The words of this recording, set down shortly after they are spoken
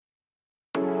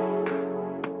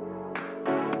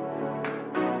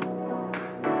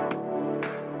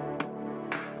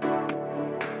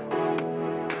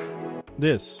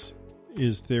This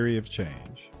is Theory of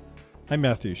Change. I'm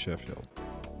Matthew Sheffield.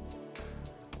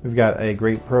 We've got a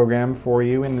great program for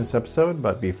you in this episode,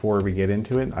 but before we get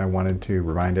into it, I wanted to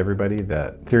remind everybody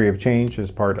that Theory of Change is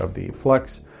part of the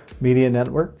Flux Media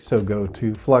Network, so go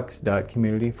to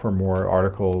flux.community for more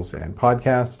articles and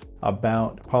podcasts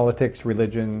about politics,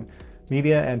 religion,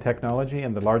 media, and technology,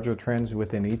 and the larger trends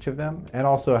within each of them, and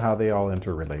also how they all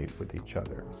interrelate with each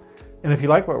other. And if you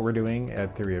like what we're doing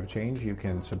at Theory of Change, you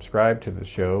can subscribe to the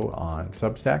show on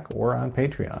Substack or on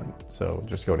Patreon. So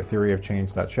just go to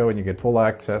theoryofchange.show and you get full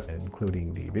access,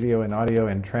 including the video and audio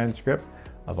and transcript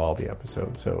of all the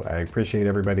episodes. So I appreciate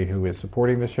everybody who is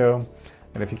supporting the show.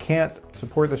 And if you can't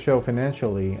support the show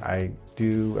financially, I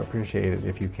do appreciate it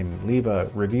if you can leave a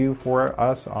review for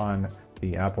us on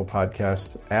the Apple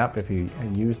Podcast app, if you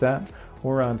use that,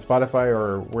 or on Spotify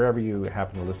or wherever you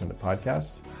happen to listen to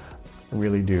podcasts. I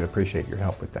really do appreciate your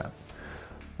help with that.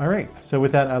 All right, so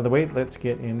with that out of the way, let's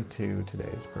get into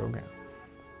today's program.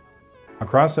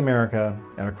 Across America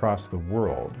and across the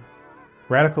world,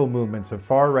 radical movements of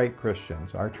far-right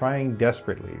Christians are trying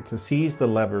desperately to seize the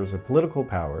levers of political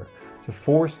power to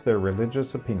force their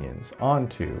religious opinions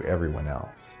onto everyone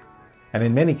else. And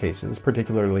in many cases,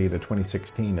 particularly the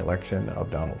 2016 election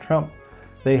of Donald Trump,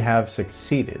 they have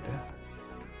succeeded.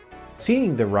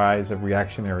 Seeing the rise of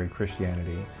reactionary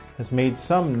Christianity has made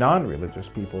some non-religious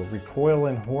people recoil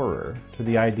in horror to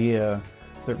the idea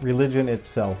that religion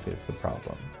itself is the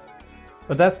problem.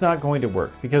 But that's not going to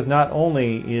work, because not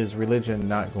only is religion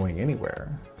not going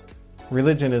anywhere,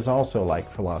 religion is also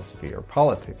like philosophy or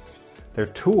politics. They're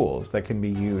tools that can be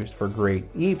used for great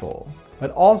evil, but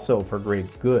also for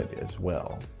great good as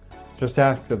well. Just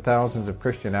ask the thousands of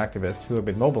Christian activists who have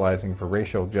been mobilizing for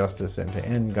racial justice and to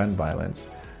end gun violence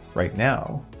right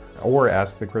now. Or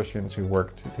ask the Christians who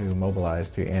worked to mobilize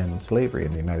to end slavery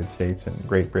in the United States and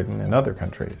Great Britain and other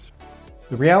countries.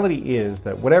 The reality is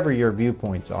that whatever your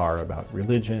viewpoints are about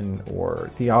religion or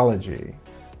theology,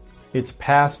 it's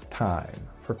past time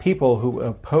for people who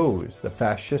oppose the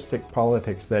fascistic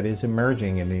politics that is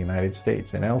emerging in the United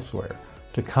States and elsewhere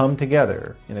to come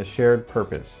together in a shared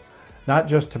purpose, not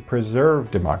just to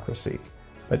preserve democracy,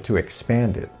 but to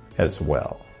expand it as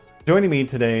well. Joining me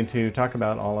today to talk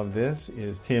about all of this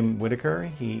is Tim Whitaker.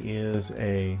 He is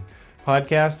a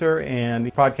podcaster, and the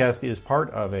podcast is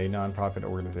part of a nonprofit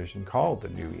organization called the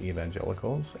New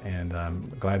Evangelicals, and I'm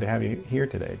glad to have you here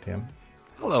today, Tim.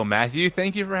 Hello, Matthew.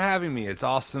 Thank you for having me. It's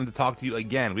awesome to talk to you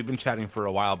again. We've been chatting for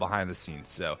a while behind the scenes,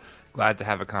 so glad to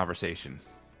have a conversation.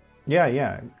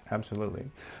 Yeah, absolutely.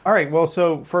 All right, well,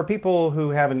 so for people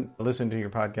who haven't listened to your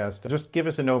podcast, just give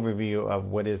us an overview of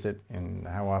what is it and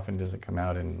how often does it come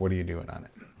out and what are you doing on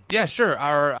it? Yeah, sure.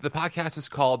 The podcast is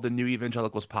called the New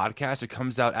Evangelicals Podcast. It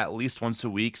comes out at least once a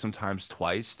week, sometimes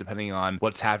twice, depending on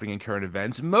what's happening in current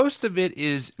events. Most of it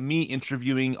is me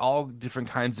interviewing all different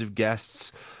kinds of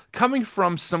guests coming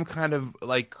from some kind of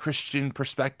like Christian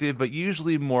perspective, but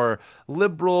usually more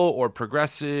liberal or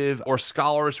progressive, or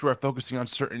scholars who are focusing on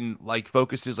certain like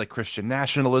focuses like Christian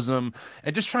nationalism,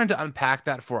 and just trying to unpack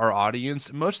that for our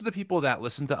audience. Most of the people that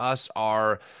listen to us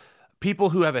are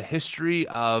people who have a history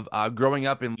of growing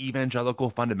up in evangelical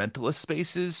fundamentalist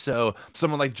spaces. So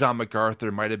someone like John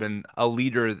MacArthur might have been a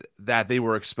leader that they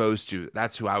were exposed to.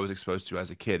 That's who I was exposed to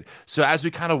as a kid. So as we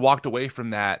kind of walked away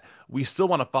from that, we still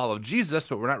want to follow Jesus,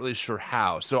 but we're not really sure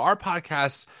how. So our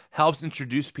podcast helps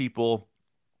introduce people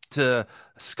to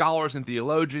scholars and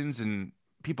theologians and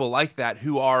people like that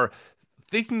who are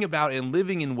thinking about and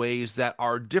living in ways that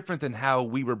are different than how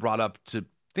we were brought up to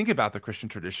think about the Christian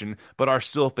tradition, but are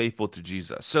still faithful to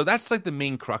Jesus. So that's like the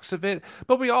main crux of it.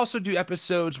 But we also do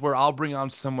episodes where I'll bring on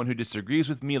someone who disagrees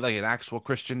with me, like an actual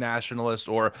Christian nationalist,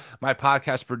 or my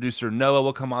podcast producer, Noah,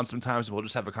 will come on sometimes and we'll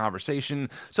just have a conversation.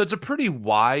 So it's a pretty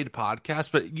wide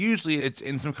podcast, but usually it's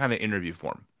in some kind of interview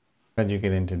form. How did you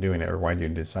get into doing it, or why did you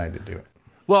decide to do it?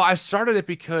 Well, I started it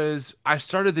because I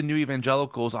started the New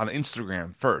Evangelicals on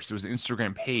Instagram first. It was an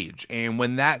Instagram page. And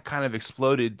when that kind of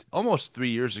exploded almost 3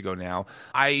 years ago now,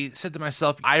 I said to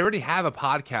myself, I already have a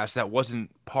podcast that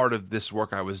wasn't part of this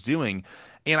work I was doing.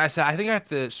 And I said, I think I have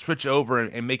to switch over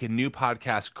and make a new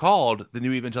podcast called the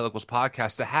New Evangelicals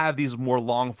Podcast to have these more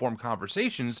long-form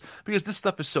conversations, because this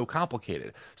stuff is so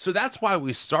complicated. So that's why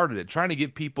we started it, trying to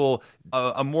give people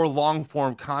a more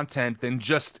long-form content than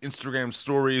just Instagram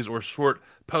stories or short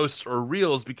posts or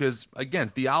reels, because, again,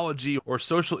 theology or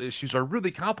social issues are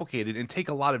really complicated and take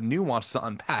a lot of nuance to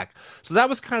unpack. So that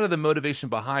was kind of the motivation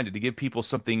behind it, to give people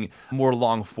something more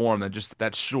long-form than just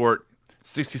that short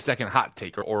 60-second hot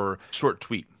take or short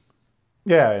tweet.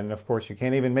 Yeah, and of course you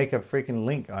can't even make a freaking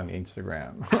link on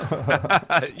Instagram.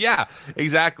 Yeah,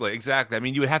 exactly, exactly. I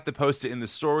mean, you would have to post it in the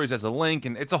stories as a link,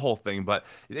 and it's a whole thing. But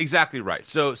exactly right.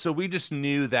 So we just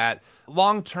knew that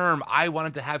long term, I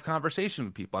wanted to have conversation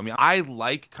with people. I mean, I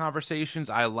like conversations.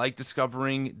 I like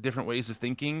discovering different ways of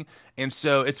thinking, and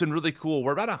so it's been really cool.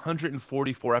 We're about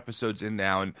 144 episodes in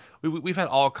now, and we've had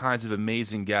all kinds of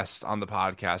amazing guests on the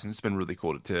podcast, and it's been really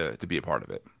cool to be a part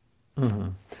of it.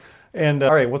 And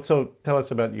all right, so tell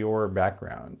us about your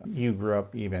background. You grew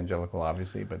up evangelical,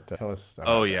 obviously, but tell us Oh,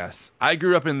 about that. yes. I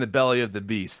grew up in the belly of the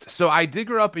beast. So I did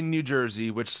grow up in New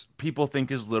Jersey, which people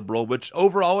think is liberal, which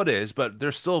overall it is, but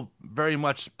there's still very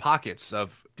much pockets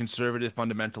of conservative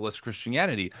fundamentalist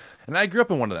Christianity. And I grew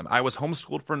up in one of them. I was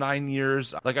homeschooled for 9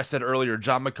 years. Like I said earlier,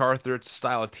 John MacArthur's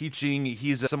style of teaching,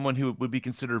 he's someone who would be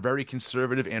considered very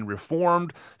conservative and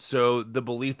reformed. So the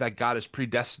belief that God is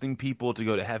predestining people to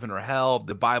go to heaven or hell,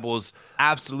 the Bible is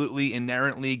absolutely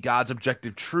inherently God's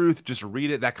objective truth. Just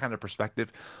read it, that kind of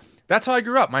perspective. That's how I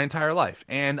grew up my entire life.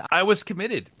 And I was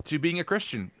committed to being a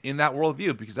Christian in that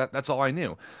worldview because that's all I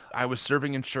knew. I was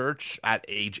serving in church at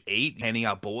age 8, handing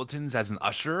out bulletins as an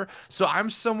usher. So I'm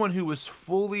someone who was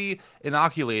fully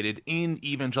inoculated in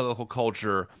evangelical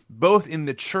culture, both in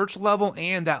the church level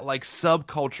and that like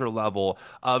subculture level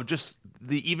of just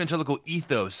the evangelical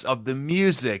ethos of the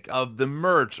music, of the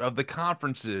merch, of the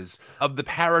conferences, of the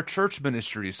parachurch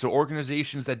ministries, so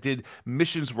organizations that did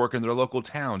missions work in their local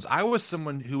towns. I was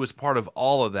someone who was part of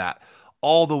all of that,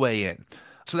 all the way in.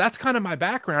 So that's kind of my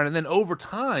background. And then over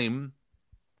time,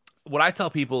 what I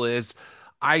tell people is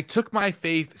I took my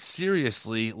faith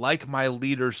seriously, like my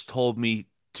leaders told me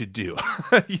to do.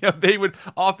 They would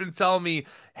often tell me,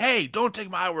 "Hey, don't take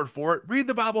my word for it. Read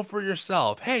the Bible for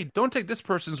yourself. Hey, don't take this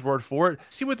person's word for it.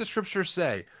 See what the scriptures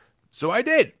say." So I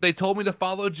did. They told me to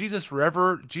follow Jesus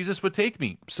wherever Jesus would take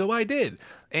me. So I did.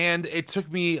 And it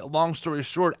took me, long story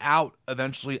short, out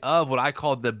eventually of what I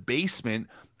called the basement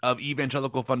of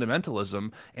evangelical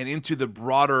fundamentalism and into the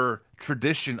broader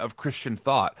tradition of Christian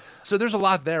thought. So there's a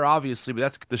lot there, obviously, but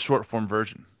that's the short form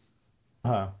version.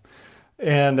 Huh.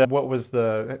 And what's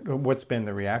been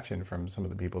the reaction from some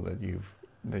of the people that you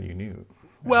knew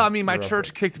Well, and I mean, my grew up with?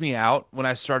 church kicked me out when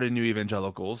I started New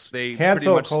Evangelicals. They pretty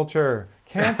Cancel much, culture.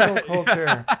 Cancel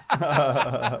culture.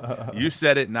 you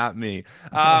said it, not me.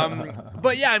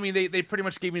 But yeah, I mean, they pretty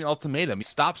much gave me an ultimatum: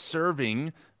 stop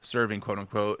serving, quote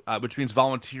unquote, which means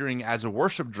volunteering as a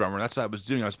worship drummer. That's what I was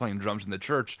doing. I was playing drums in the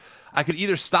church. I could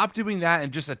either stop doing that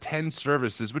and just attend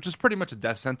services, which is pretty much a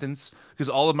death sentence because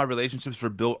all of my relationships were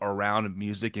built around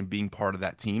music and being part of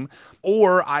that team,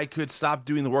 or I could stop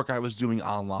doing the work I was doing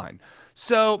online.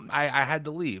 So I had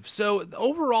to leave. So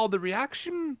overall, the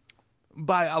reaction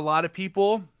by a lot of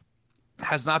people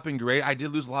has not been great. I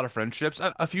did lose a lot of friendships.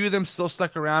 A few of them still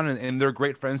stuck around, and they're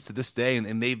great friends to this day,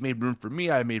 and they've made room for me.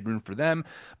 I made room for them.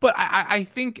 But I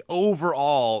think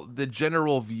overall, the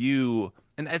general view,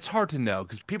 and it's hard to know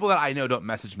because people that I know don't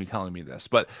message me telling me this,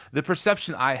 but the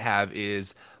perception I have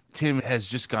is Tim has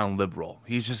just gone liberal.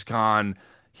 He's just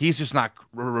not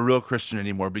a real Christian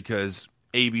anymore because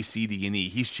A, B, C, D, and E.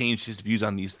 He's changed his views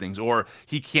on these things, or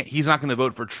he's not going to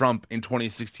vote for Trump in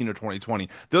 2016 or 2020.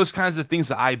 Those kinds of things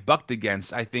that I bucked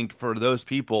against, I think for those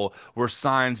people were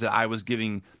signs that I was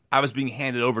being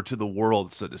handed over to the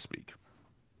world, so to speak.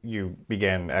 You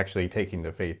began actually taking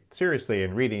the faith seriously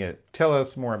and reading it. Tell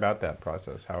us more about that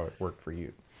process, how it worked for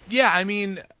you. Yeah, I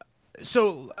mean,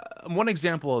 so one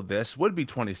example of this would be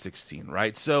 2016,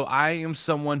 right? So I am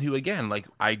someone who, again, like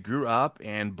I grew up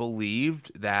and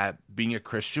believed that being a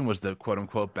Christian was the quote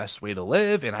unquote best way to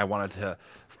live, and I wanted to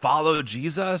follow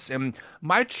Jesus. And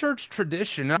my church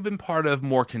tradition, I've been part of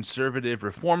more conservative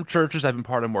reformed churches, I've been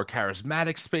part of more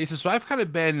charismatic spaces. So I've kind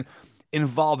of been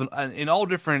involved in all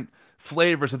different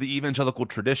flavors of the evangelical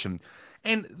tradition.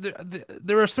 And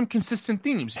there are some consistent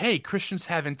themes. Hey, Christians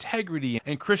have integrity,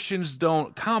 and Christians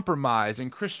don't compromise,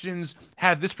 and Christians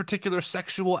have this particular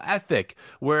sexual ethic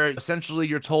where essentially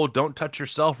you're told don't touch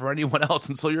yourself or anyone else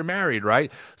until you're married,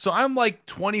 right? So I'm like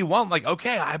 21, like,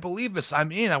 okay, I believe this.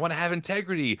 I'm in. I want to have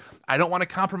integrity. I don't want to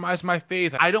compromise my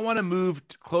faith. I don't want to move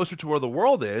closer to where the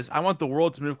world is. I want the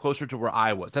world to move closer to where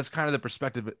I was. That's kind of the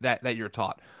perspective that you're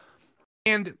taught.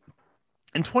 And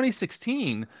in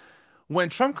 2016, when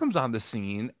Trump comes on the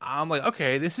scene, I'm like,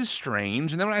 okay, this is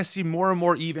strange. And then when I see more and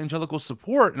more evangelical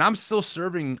support, and I'm still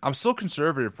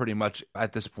conservative pretty much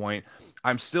at this point.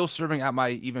 I'm still serving at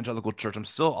my evangelical church. I'm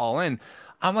still all in.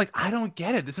 I'm like, I don't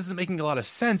get it. This isn't making a lot of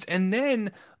sense. And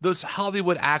then those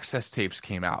Hollywood Access tapes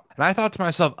came out. And I thought to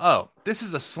myself, oh, this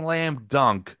is a slam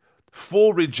dunk,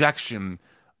 full rejection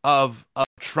of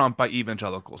Trump by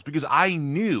evangelicals because I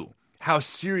knew how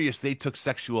serious they took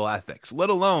sexual ethics, let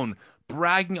alone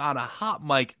bragging on a hot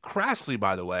mic, crassly,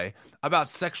 by the way, about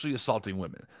sexually assaulting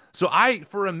women. So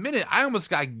for a minute, I almost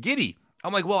got giddy.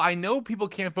 I'm like, well, I know people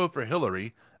can't vote for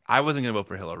Hillary. I wasn't going to vote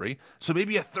for Hillary. So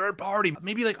maybe a third party,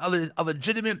 maybe like a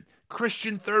legitimate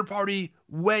Christian third party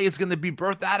way is going to be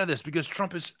birthed out of this because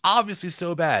Trump is obviously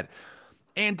so bad.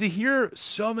 And to hear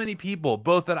so many people,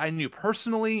 both that I knew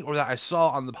personally or that I saw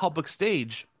on the public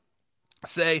stage,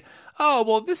 say, oh,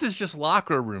 well, this is just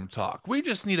locker room talk. We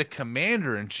just need a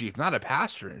commander in chief, not a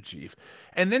pastor in chief.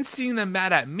 And then seeing them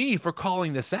mad at me for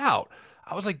calling this out,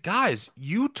 I was like, guys,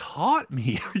 you taught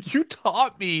me. You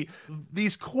taught me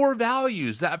these core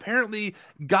values that apparently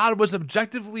God was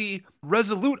objectively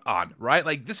resolute on, right?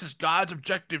 Like, this is God's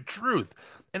objective truth.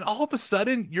 And all of a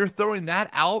sudden, you're throwing that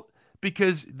out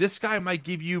because this guy might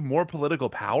give you more political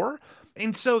power.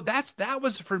 And so that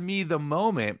was for me the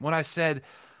moment when I said,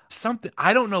 something,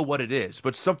 I don't know what it is,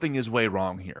 but something is way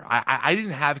wrong here. I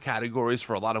didn't have categories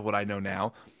for a lot of what I know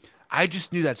now. I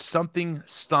just knew that something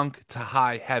stunk to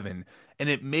high heaven, and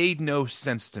it made no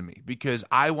sense to me because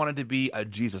I wanted to be a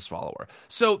Jesus follower.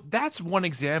 So that's one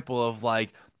example of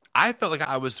like, I felt like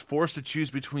I was forced to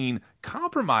choose between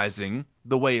compromising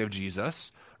the way of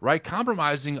Jesus, right?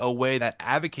 Compromising a way that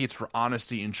advocates for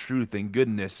honesty and truth and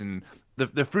goodness and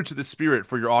the fruits of the Spirit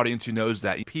for your audience who knows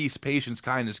that. Peace, patience,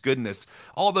 kindness, goodness,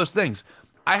 all those things.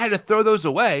 I had to throw those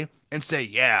away and say,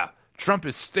 yeah, Trump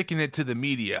is sticking it to the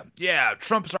media. Yeah,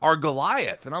 Trump's our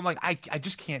Goliath. And I'm like, I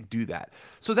just can't do that.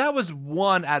 So that was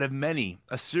one out of many,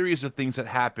 a series of things that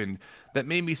happened that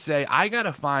made me say, I got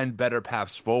to find better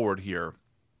paths forward here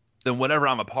than whatever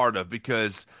I'm a part of,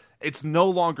 because it's no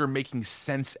longer making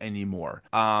sense anymore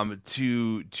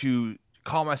to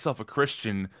call myself a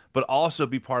Christian, but also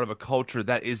be part of a culture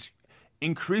that is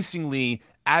increasingly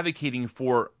advocating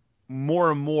for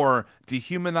more and more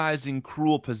dehumanizing,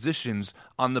 cruel positions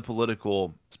on the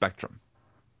political spectrum.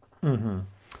 Mm-hmm.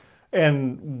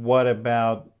 And what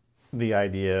about the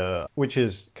idea, which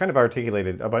is kind of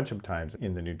articulated a bunch of times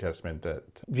in the New Testament, that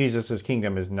Jesus'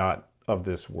 kingdom is not of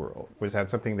this world? Was that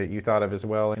something that you thought of as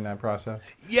well in that process?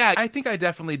 Yeah, I think I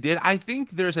definitely did. I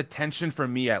think there's a tension for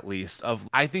me, at least, of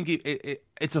I think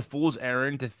it's a fool's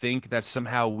errand to think that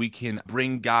somehow we can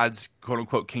bring God's quote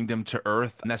unquote kingdom to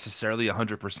earth necessarily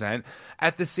 100%.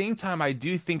 At the same time, I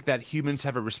do think that humans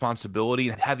have a responsibility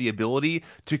and have the ability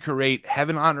to create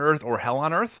heaven on earth or hell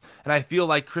on earth. And I feel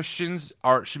like Christians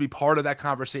should be part of that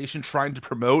conversation, trying to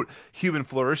promote human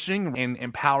flourishing and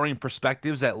empowering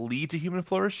perspectives that lead to human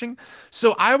flourishing.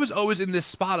 So I was always in this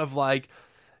spot of like,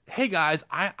 hey guys,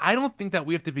 I don't think that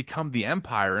we have to become the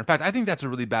empire. In fact, I think that's a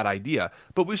really bad idea.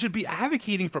 But we should be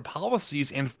advocating for policies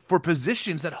and for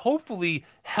positions that hopefully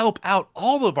help out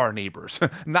all of our neighbors,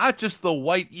 not just the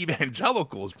white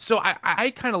evangelicals. So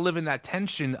I kind of live in that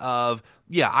tension of,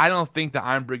 yeah, I don't think that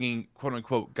I'm bringing quote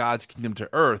unquote God's kingdom to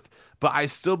earth, but I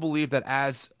still believe that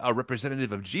as a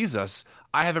representative of Jesus,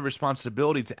 I have a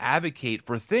responsibility to advocate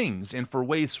for things and for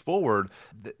ways forward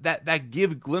that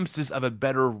give glimpses of a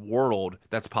better world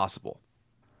that's possible.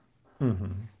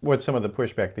 Mm-hmm. What's some of the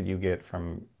pushback that you get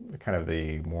from kind of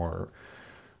the more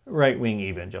right-wing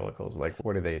evangelicals? Like,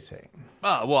 what are they saying?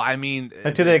 Well, I mean,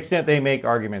 and to the extent they make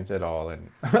arguments at all, and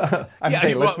I'm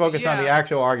saying let's focus on the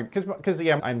actual argument, because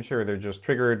yeah, I'm sure they're just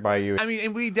triggered by you. I mean,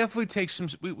 and we definitely take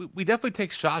we definitely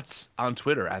take shots on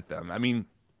Twitter at them. I mean,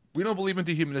 we don't believe in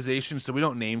dehumanization, so we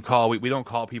don't name call. We don't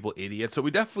call people idiots. So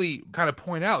we definitely kind of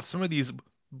point out some of these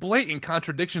blatant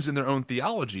contradictions in their own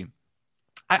theology.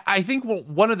 I think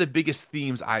one of the biggest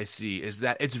themes I see is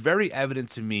that it's very evident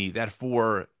to me that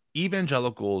for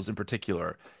evangelicals in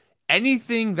particular,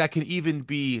 anything that can even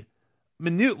be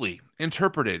minutely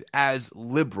interpreted as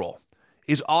liberal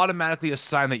is automatically a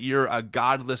sign that you're a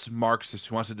godless Marxist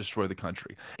who wants to destroy the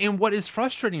country. And what is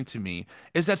frustrating to me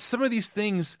is that some of these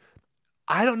things,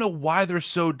 I don't know why they're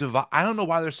so I don't know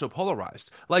why they're so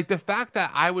polarized. Like the fact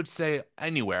that I would say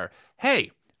anywhere,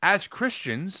 hey, as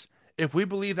Christians, if we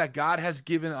believe that God has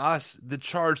given us the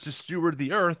charge to steward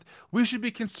the earth, we should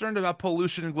be concerned about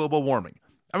pollution and global warming.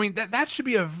 I mean, that should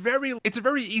be it's a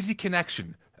very easy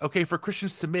connection, okay, for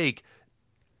Christians to make.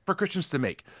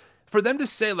 For them to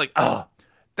say like, oh,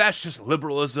 that's just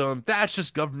liberalism, that's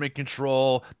just government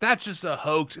control, that's just a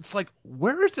hoax. It's like,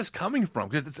 where is this coming from?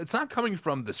 Because it's not coming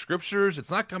from the scriptures. It's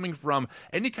not coming from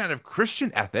any kind of Christian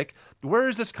ethic. Where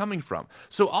is this coming from?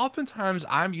 So oftentimes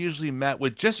I'm usually met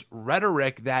with just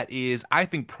rhetoric that is, I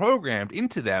think, programmed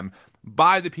into them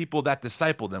by the people that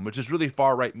disciple them, which is really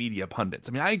far-right media pundits.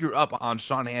 I mean, I grew up on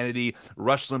Sean Hannity,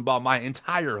 Rush Limbaugh my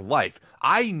entire life.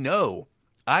 I know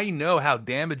how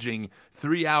damaging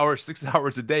 3 hours, 6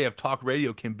 hours a day of talk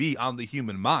radio can be on the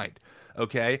human mind.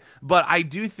 Okay. But I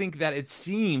do think that it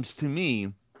seems to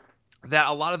me that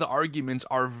a lot of the arguments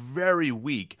are very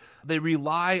weak. They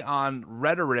rely on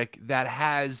rhetoric that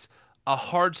has a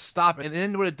hard stop, and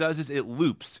then what it does is it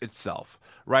loops itself,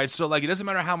 right? So like it doesn't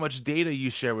matter how much data you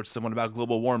share with someone about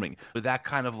global warming, with that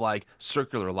kind of like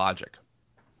circular logic.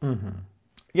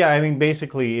 Yeah, I mean,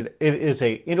 basically, it is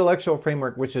a intellectual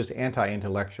framework which is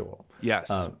anti-intellectual.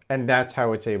 Yes. And that's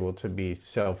how it's able to be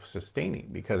self-sustaining,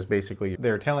 because basically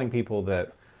they're telling people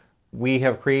that we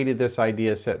have created this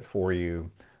idea set for you,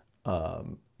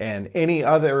 and any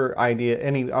other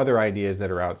ideas that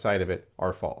are outside of it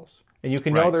are false. And you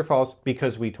can know Right. they're false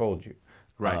because we told you.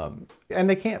 Right. And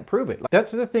they can't prove it.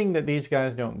 That's the thing that these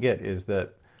guys don't get, is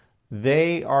that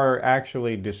they are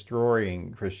actually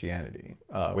destroying Christianity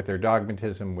with their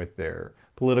dogmatism, with their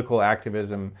political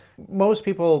activism. Most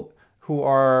people who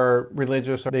are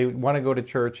religious, they want to go to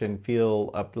church and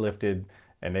feel uplifted,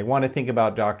 and they want to think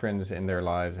about doctrines in their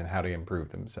lives and how to improve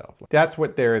themselves. That's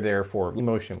what they're there for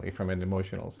emotionally, from an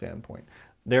emotional standpoint.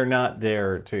 They're not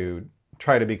there to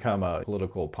try to become a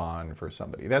political pawn for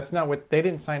somebody. That's not what, they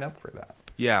didn't sign up for that.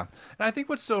 Yeah. And I think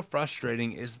what's so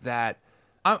frustrating is that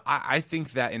I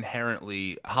think that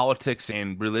inherently politics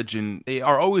and religion, they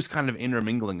are always kind of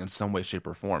intermingling in some way, shape,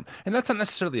 or form. And that's not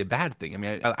necessarily a bad thing. I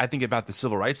mean, I think about the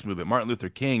civil rights movement. Martin Luther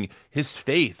King, his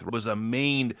faith was a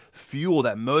main fuel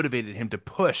that motivated him to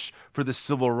push for the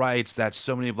civil rights that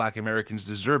so many Black Americans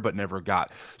deserve but never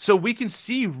got. So we can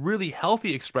see really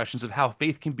healthy expressions of how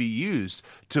faith can be used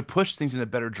to push things in a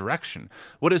better direction.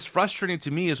 What is frustrating to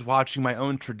me is watching my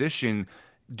own tradition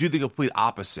do the complete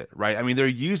opposite, right? I mean, they're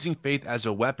using faith as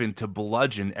a weapon to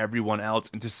bludgeon everyone else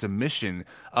into submission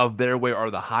of their way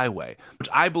or the highway, which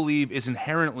I believe is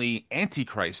inherently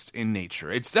antichrist in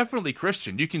nature. It's definitely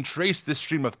Christian. You can trace this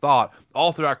stream of thought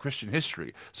all throughout Christian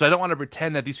history. So I don't want to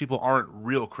pretend that these people aren't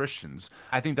real Christians.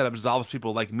 I think that absolves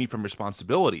people like me from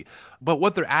responsibility. But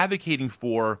what they're advocating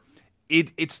for,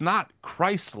 it's not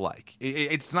Christ-like.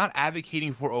 It's not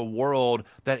advocating for a world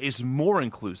that is more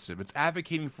inclusive. It's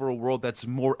advocating for a world that's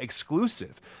more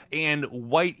exclusive. And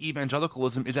white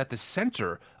evangelicalism is at the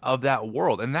center of that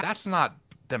world. And that's not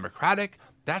democratic.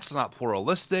 That's not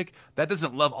pluralistic. That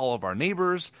doesn't love all of our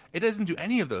neighbors. It doesn't do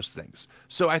any of those things.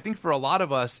 So I think for a lot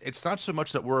of us, it's not so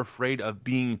much that we're afraid of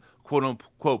being quote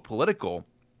unquote political.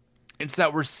 It's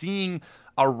that we're seeing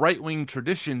a right-wing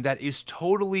tradition that is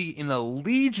totally in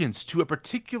allegiance to a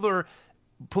particular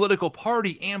political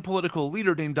party and political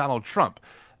leader named Donald Trump.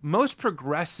 Most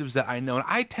progressives that I know, and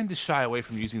I tend to shy away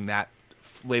from using that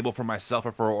label for myself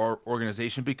or for our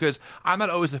organization because I'm not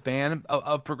always a fan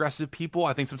of progressive people.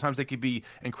 I think sometimes they can be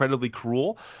incredibly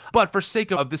cruel. But for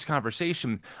sake of this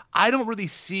conversation, I don't really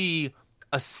see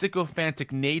a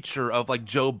sycophantic nature of like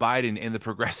Joe Biden and the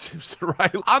progressives,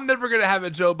 right? I'm never going to have a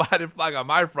Joe Biden flag on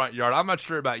my front yard. I'm not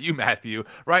sure about you, Matthew,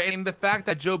 right? And the fact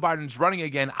that Joe Biden's running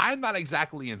again, I'm not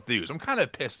exactly enthused. I'm kind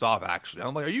of pissed off, actually.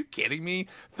 I'm like, are you kidding me?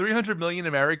 300 million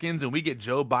Americans and we get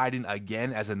Joe Biden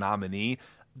again as a nominee?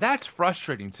 That's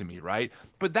frustrating to me, right?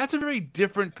 But that's a very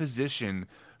different position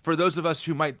for those of us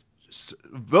who might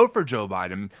vote for Joe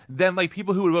Biden than like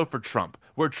people who would vote for Trump,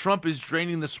 where Trump is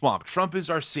draining the swamp. Trump is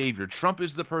our savior. Trump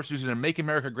is the person who's going to make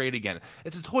America great again.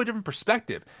 It's a totally different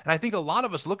perspective. And I think a lot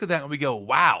of us look at that and we go,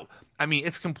 wow, I mean,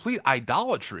 it's complete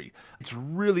idolatry. It's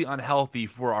really unhealthy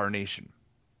for our nation.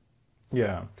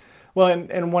 Yeah. Well,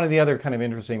 and one of the other kind of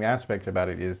interesting aspects about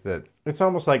it is that it's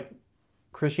almost like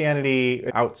Christianity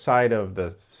outside of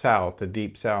the South, the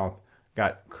Deep South,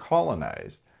 got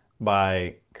colonized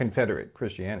by Confederate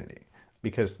Christianity.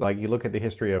 Because like you look at the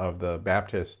history of the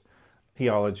Baptist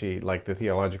theology, like the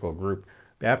theological group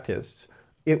Baptists,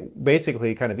 it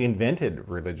basically kind of invented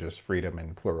religious freedom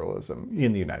and pluralism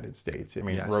in the United States. I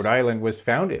mean, Yes. Rhode Island was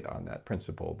founded on that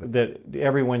principle, that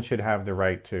everyone should have the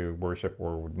right to worship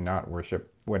or not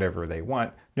worship whatever they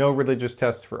want. No religious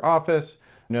tests for office,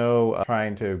 no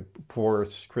trying to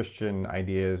force Christian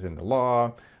ideas in the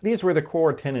law. These were the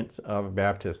core tenets of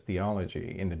Baptist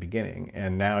theology in the beginning.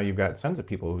 And now you've got sons of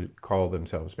people who call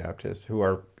themselves Baptists who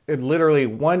are literally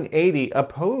 180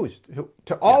 opposed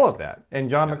to all of that. And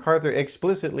John MacArthur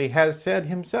explicitly has said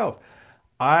himself,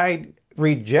 I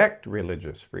reject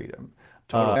religious freedom.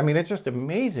 Totally. I mean, it's just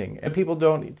amazing. And people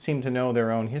don't seem to know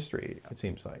their own history, it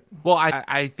seems like. Well,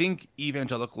 I think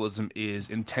evangelicalism is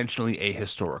intentionally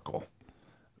ahistorical,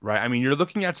 right? I mean, you're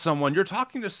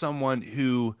talking to someone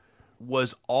who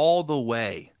was all the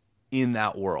way in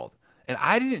that world. And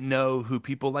I didn't know who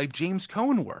people like James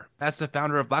Cone were. That's the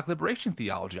founder of Black Liberation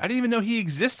Theology. I didn't even know he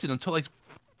existed until like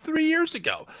 3 years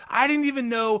ago. I didn't even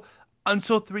know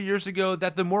until 3 years ago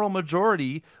that the moral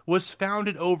majority was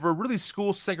founded over really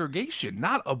school segregation,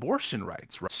 not abortion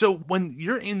rights. Right? So when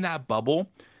you're in that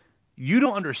bubble, you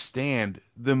don't understand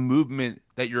the movement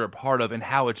that you're a part of and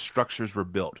how its structures were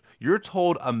built. You're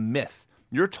told a myth.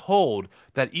 You're told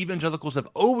that evangelicals have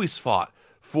always fought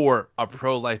for a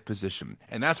pro-life position.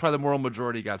 And that's why the moral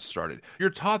majority got started. You're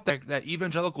taught that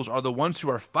evangelicals are the ones who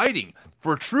are fighting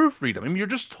for true freedom. I mean, you're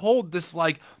just told this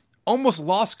like almost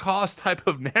lost cause type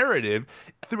of narrative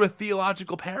through a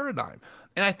theological paradigm.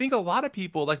 And I think a lot of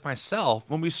people like myself,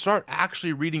 when we start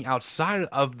actually reading outside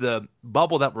of the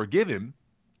bubble that we're given,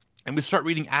 and we start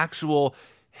reading actual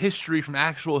history from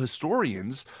actual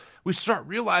historians, we start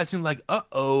realizing like,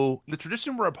 uh-oh, the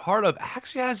tradition we're a part of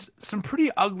actually has some pretty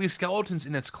ugly skeletons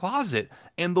in its closet,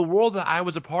 and the world that I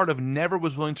was a part of never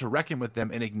was willing to reckon with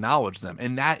them and acknowledge them,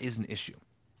 and that is an issue.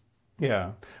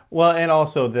 Yeah. Well, and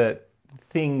also that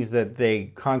things that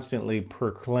they constantly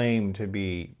proclaim to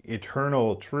be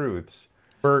eternal truths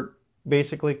were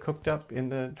basically cooked up in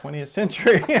the 20th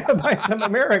century by some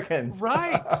Americans.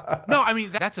 Right. No, I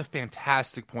mean, that's a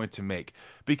fantastic point to make,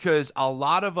 because a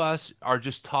lot of us are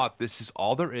just taught this is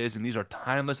all there is, and these are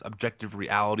timeless, objective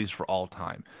realities for all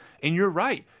time. And you're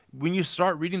right. When you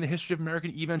start reading the history of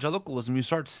American evangelicalism, you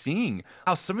start seeing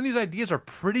how some of these ideas are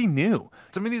pretty new.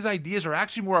 Some of these ideas are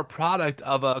actually more a product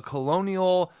of a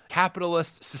colonial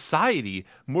capitalist society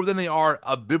more than they are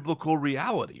a biblical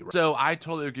reality. So I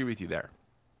totally agree with you there.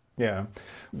 Yeah.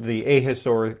 The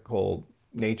ahistorical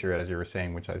nature, as you were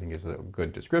saying, which I think is a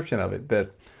good description of it,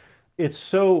 that it's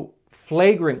so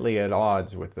flagrantly at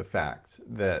odds with the facts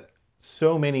that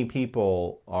so many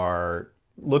people are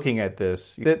looking at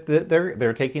this, that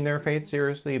they're taking their faith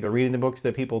seriously. They're reading the books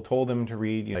that people told them to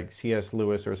read, like C.S.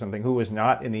 Lewis or something, who was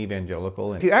not an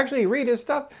evangelical. And if you actually read his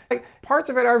stuff, like, parts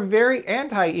of it are very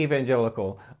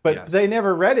anti-evangelical, but yes, they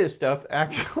never read his stuff,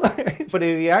 actually. But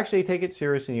if you actually take it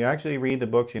serious and you actually read the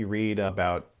books, you read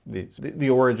about the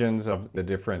origins of the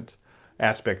different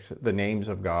aspects, the names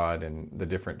of God and the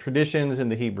different traditions in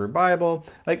the Hebrew Bible,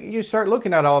 like, you start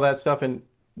looking at all that stuff, and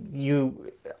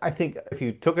I think if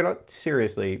you took it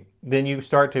seriously, then you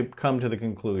start to come to the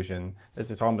conclusion, as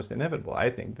it's almost inevitable, I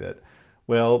think, that,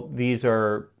 well,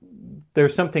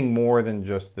 there's something more than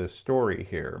just this story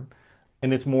here.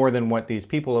 And it's more than what these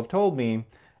people have told me.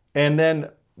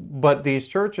 But these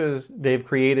churches, they've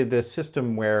created this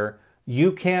system where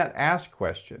you can't ask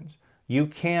questions. You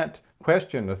can't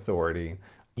question authority.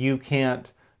 You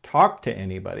can't talk to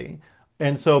anybody.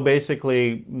 And so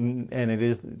basically, and it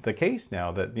is the case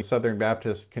now, that the Southern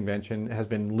Baptist Convention has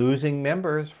been losing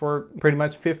members for pretty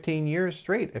much 15 years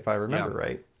straight, if I remember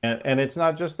right. And it's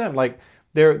not just them. Like,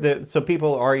 so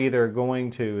people are either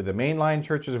going to the mainline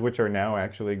churches, which are now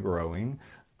actually growing,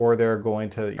 or they're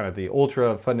going to kind of the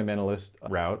ultra fundamentalist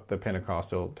route, the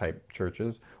Pentecostal type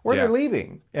churches, or they're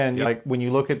leaving. And like, when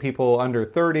you look at people under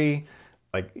 30,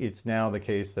 like, it's now the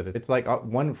case that it's like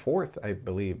 1/4, I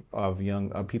believe, of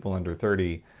people under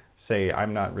 30 say,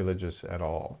 I'm not religious at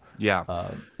all. Yeah.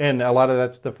 And a lot of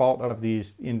that's the fault of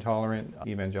these intolerant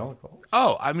evangelicals.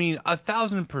 Oh, I mean,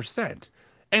 1,000%.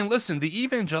 And listen, the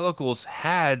evangelicals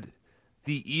had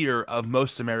the ear of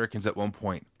most Americans at one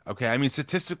point. Okay, I mean,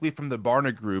 statistically, from the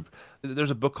Barna Group,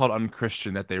 there's a book called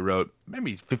Unchristian that they wrote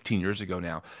maybe 15 years ago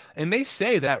now. And they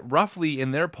say that roughly in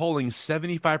their polling,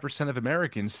 75% of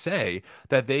Americans say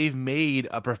that they've made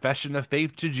a profession of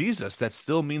faith to Jesus that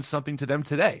still means something to them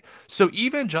today. So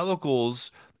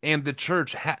evangelicals and the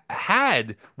church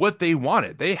had what they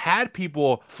wanted. They had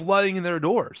people flooding in their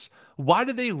doors. Why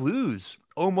did they lose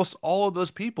almost all of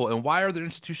those people? And why are their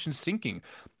institutions sinking?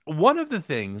 One of the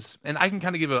things, and I can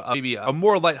kind of give maybe a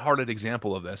more lighthearted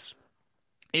example of this,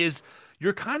 is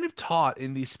you're kind of taught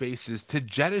in these spaces to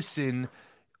jettison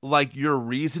like your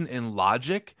reason and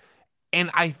logic. And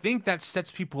I think that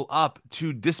sets people up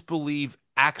to disbelieve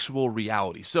actual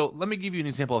reality. So let me give you an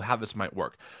example of how this might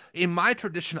work. In my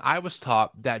tradition, I was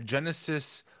taught that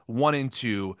Genesis 1 and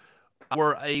 2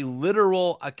 were a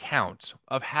literal account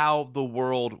of how the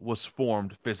world was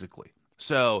formed physically.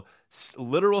 So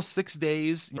literal 6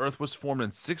 days, the earth was formed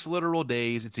in 6 literal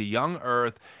days. It's a young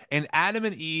earth, and Adam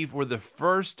and Eve were the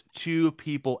first 2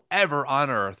 people ever on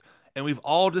earth, and we've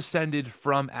all descended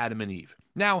from Adam and Eve.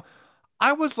 Now,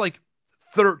 I was like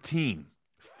 13,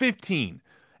 15,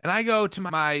 and I go to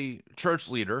my church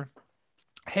leader,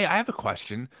 hey, I have a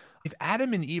question. If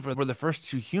Adam and Eve were the first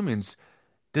 2 humans,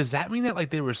 does that mean that like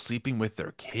they were sleeping with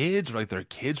their kids, or like their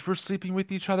kids were sleeping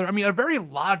with each other? I mean, a very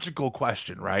logical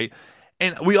question, right?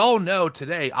 And we all know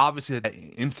today, obviously, that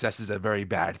incest is a very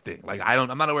bad thing. Like,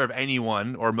 I'm not aware of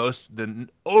anyone, or the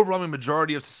overwhelming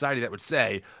majority of society, that would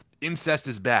say incest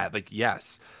is bad. Like,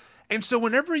 yes. And so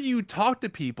whenever you talk to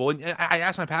people, and I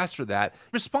asked my pastor that,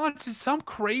 response is some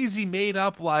crazy made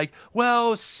up like,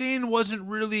 well, sin wasn't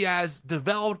really as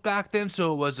developed back then,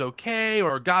 so it was okay,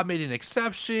 or God made an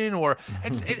exception, or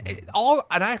all.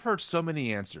 And I've heard so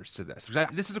many answers to this.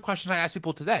 This is a question I ask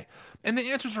people today, and the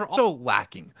answers are also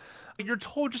lacking. You're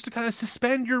told just to kind of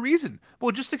suspend your reason.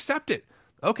 Well, just accept it.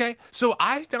 Okay, so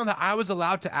I found that I was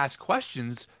allowed to ask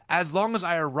questions as long as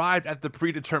I arrived at the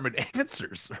predetermined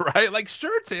answers, right? Like,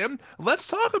 sure, Tim, let's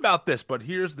talk about this, but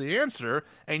here's the answer,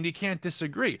 and you can't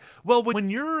disagree. Well,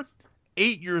 when you're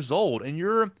 8 years old and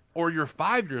you're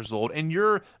 5 years old and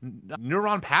your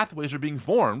neuron pathways are being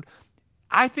formed,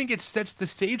 I think it sets the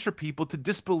stage for people to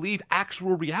disbelieve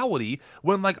actual reality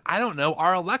when, like, I don't know,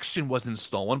 our election wasn't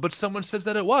stolen, but someone says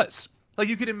that it was. Like,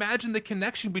 you could imagine the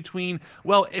connection between,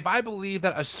 well, if I believe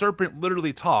that a serpent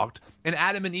literally talked and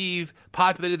Adam and Eve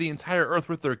populated the entire earth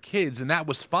with their kids and that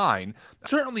was fine,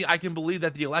 certainly I can believe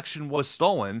that the election was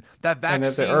stolen, that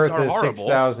vaccines and that the earth are is horrible.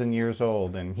 6,000 years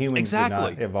old and humans did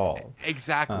not evolve.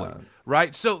 Exactly.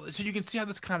 Right? So you can see how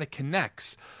this kind of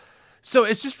connects. So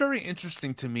it's just very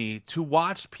interesting to me to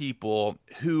watch people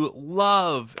who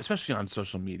love, especially on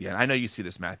social media, and I know you see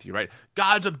this, Matthew, right?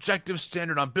 God's objective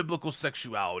standard on biblical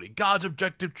sexuality, God's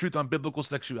objective truth on biblical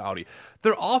sexuality.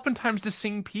 They're oftentimes the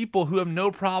same people who have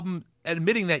no problem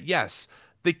admitting that, yes,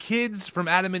 the kids from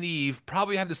Adam and Eve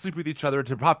probably had to sleep with each other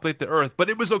to populate the earth,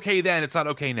 but it was okay then, it's not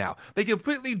okay now. They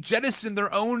completely jettison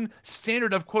their own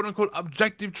standard of quote-unquote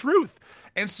objective truth.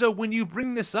 And so when you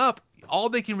bring this up, all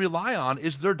they can rely on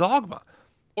is their dogma,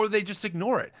 or they just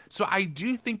ignore it. So I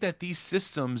do think that these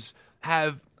systems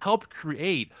have helped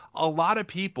create a lot of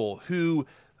people who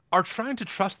are trying to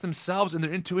trust themselves and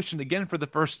their intuition again for the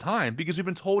first time because we've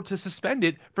been told to suspend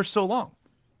it for so long.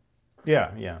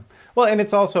 Yeah. Well, and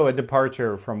it's also a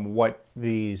departure from what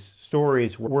these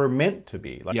stories were meant to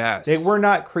be. Like, yes. They were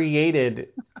not created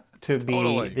to be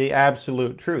Totally. the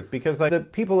absolute truth, because like the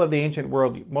people of the ancient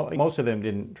world, most of them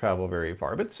didn't travel very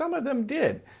far, but some of them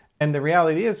did. And the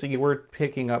reality is, you were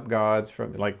picking up gods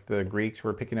from, like the Greeks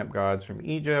were picking up gods from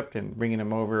Egypt and bringing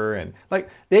them over, and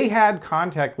like they had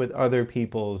contact with other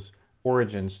people's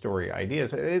origin story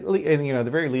ideas, and the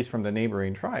very least from the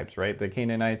neighboring tribes, right? The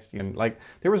Canaanites, like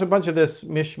there was a bunch of this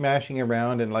mishmashing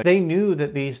around, and like they knew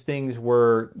that these things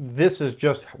this is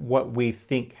just what we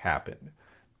think happened.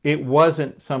 It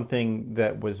wasn't something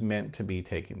that was meant to be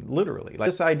taken literally. Like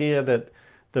this idea that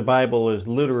the Bible is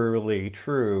literally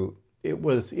true, it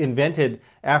was invented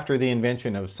after the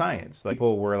invention of science. Like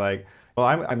people were like, well,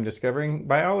 I'm discovering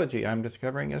biology, I'm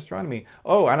discovering astronomy.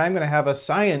 Oh, and I'm going to have a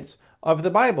science of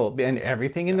the Bible, and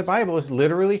everything in the Bible is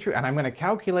literally true. And I'm going to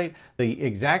calculate the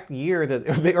exact year that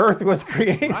the earth was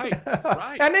created. Right.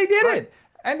 And they did it.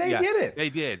 And they did it. They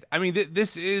did. I mean,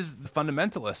 this is the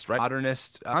fundamentalist, right?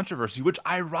 Modernist controversy, which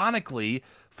ironically,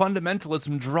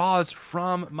 fundamentalism draws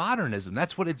from modernism.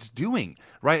 That's what it's doing,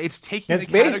 right? It's taking the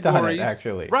categories. It's based on it,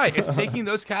 actually. Right. It's taking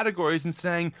those categories and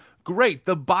saying, great,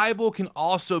 the Bible can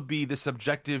also be the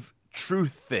subjective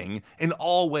truth thing in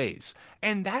all ways.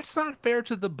 And that's not fair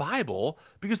to the Bible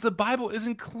because the Bible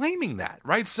isn't claiming that,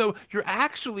 right? So you're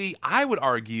actually, I would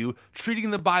argue,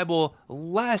 treating the Bible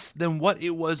less than what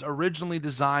it was originally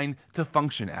designed to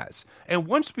function as. And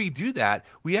once we do that,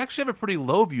 we actually have a pretty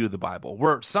low view of the Bible,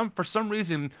 where for some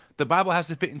reason the Bible has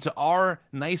to fit into our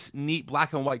nice, neat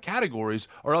black and white categories,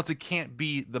 or else it can't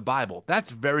be the Bible. That's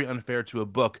very unfair to a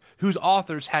book whose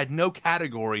authors had no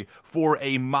category for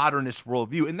a modernist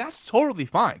worldview, and that's totally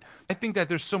fine. I think that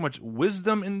there's so much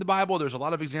wisdom in the Bible. There's a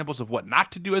lot of examples of what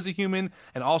not to do as a human,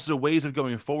 and also ways of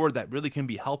going forward that really can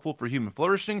be helpful for human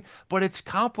flourishing, but it's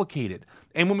complicated.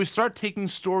 And when we start taking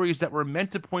stories that were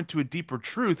meant to point to a deeper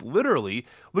truth, literally,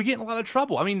 we get in a lot of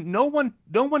trouble. I mean, no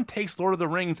one takes Lord of the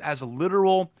Rings as a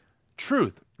literal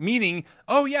truth, meaning,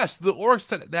 oh yes, the orcs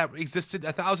that existed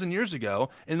 1,000 years ago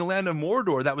in the land of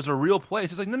Mordor, that was a real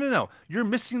place. It's like, no, you're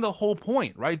missing the whole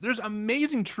point, right? There's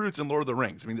amazing truths in Lord of the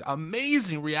Rings. I mean,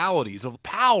 amazing realities of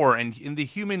power and in the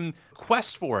human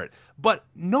quest for it, but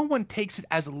no one takes it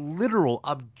as literal,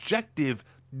 objective,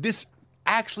 this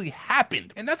actually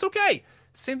happened, and that's okay.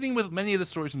 Same thing with many of the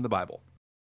stories in the Bible.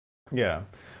 Yeah.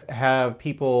 Have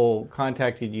people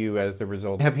contacted you as the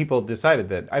result? Have people decided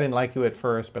that I didn't like you at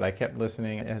first, but I kept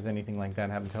listening? Has anything like that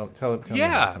happened? Tell me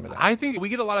about some of that. I think we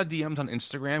get a lot of DMs on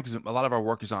Instagram because a lot of our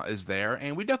work is there,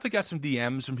 and we definitely got some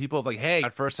DMs from people like, hey,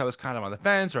 at first I was kind of on the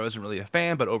fence, or I wasn't really a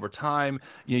fan, but over time,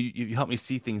 you helped me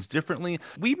see things differently.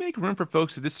 We make room for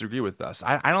folks to disagree with us.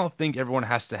 I don't think everyone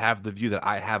has to have the view that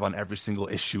I have on every single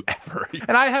issue ever.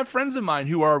 And I have friends of mine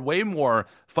who are way more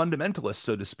fundamentalists,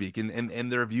 so to speak, in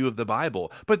their view of the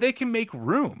Bible. But they can make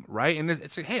room, right? And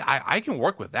it's like, hey, I can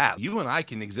work with that. You and I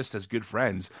can exist as good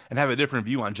friends and have a different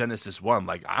view on Genesis 1.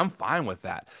 Like, I'm fine with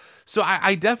that. So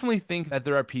I definitely think that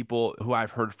there are people who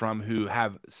I've heard from who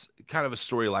have kind of a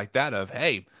story like that of,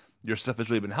 hey, your stuff has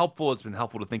really been helpful. It's been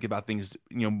helpful to think about things,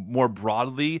 more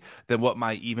broadly than what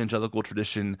my evangelical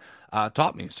tradition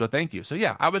taught me. So thank you. So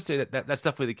yeah, I would say that's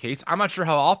definitely the case. I'm not sure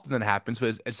how often that happens,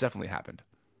 but it's definitely happened.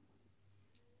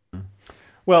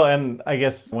 Well, and I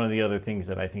guess one of the other things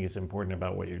that I think is important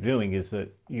about what you're doing is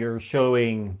that you're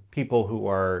showing people who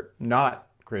are not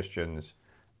Christians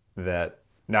that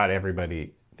not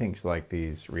everybody thinks like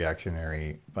these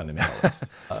reactionary fundamentalists.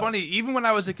 It's funny, even when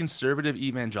I was a conservative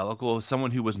evangelical, someone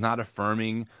who was not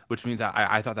affirming, which means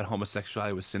I thought that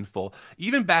homosexuality was sinful,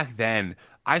 even back then,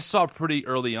 I saw pretty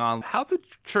early on how the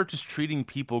church is treating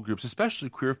people groups, especially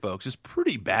queer folks, is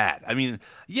pretty bad. I mean,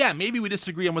 yeah, maybe we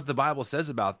disagree on what the Bible says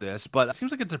about this, but it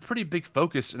seems like it's a pretty big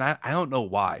focus, and I don't know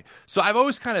why. So I've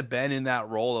always kind of been in that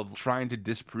role of trying to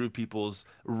disprove people's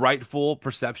rightful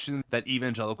perception that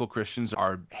evangelical Christians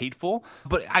are hateful.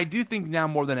 But I do think now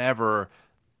more than ever,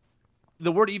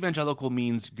 the word evangelical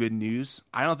means good news.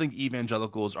 I don't think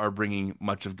evangelicals are bringing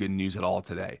much of good news at all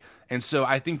today. And so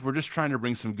I think we're just trying to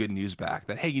bring some good news back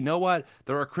that, hey, you know what?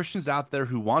 There are Christians out there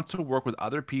who want to work with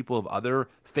other people of other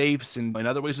faiths and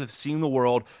other ways of seeing the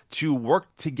world to work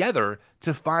together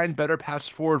to find better paths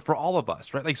forward for all of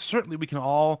us, right? Like, certainly we can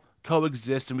all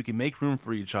coexist and we can make room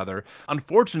for each other.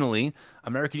 Unfortunately,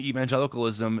 American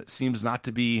evangelicalism seems not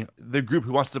to be the group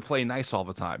who wants to play nice all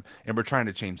the time. And we're trying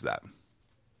to change that.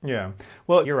 Yeah.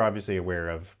 Well, you're obviously aware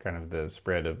of kind of the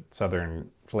spread of Southern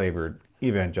flavored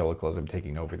evangelicalism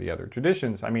taking over the other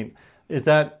traditions. I mean, is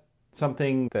that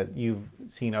something that you've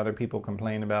seen other people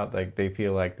complain about? Like they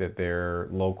feel like that their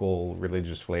local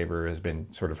religious flavor has been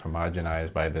sort of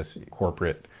homogenized by this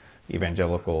corporate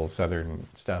evangelical Southern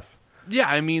stuff? Yeah,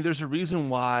 I mean, there's a reason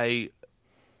why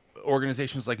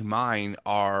organizations like mine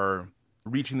are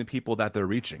reaching the people that they're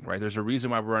reaching, right? There's a reason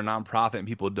why we're a nonprofit and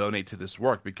people donate to this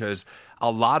work, because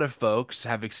a lot of folks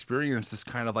have experienced this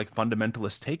kind of like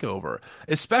fundamentalist takeover,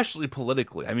 especially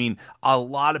politically. I mean, a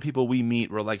lot of people we meet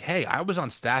were like, hey, I was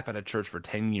on staff at a church for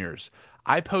 10 years.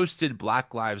 I posted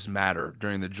Black Lives Matter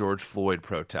during the George Floyd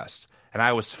protests, and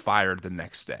I was fired the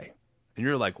next day. And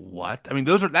you're like, what? I mean,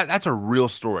 that's a real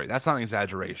story. That's not an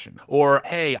exaggeration. Or,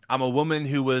 hey, I'm a woman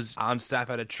who was on staff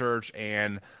at a church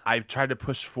and I tried to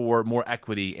push for more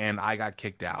equity and I got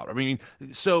kicked out. I mean,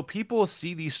 so people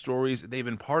see these stories. They've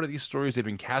been part of these stories. They've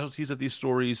been casualties of these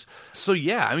stories. So,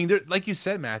 yeah, I mean, like you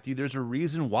said, Matthew, there's a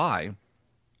reason why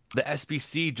the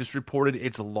SBC just reported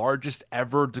its largest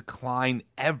ever decline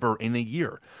ever in a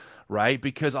year, right?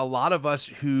 Because a lot of us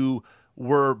who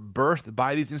were birthed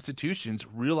by these institutions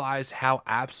realize how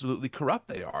absolutely corrupt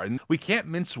they are. And we can't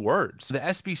mince words. The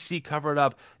SBC covered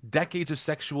up decades of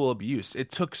sexual abuse.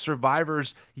 It took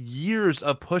survivors years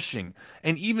of pushing.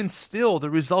 And even still, the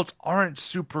results aren't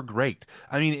super great.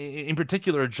 I mean, in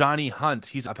particular, Johnny Hunt,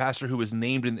 he's a pastor who was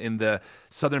named in the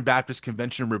Southern Baptist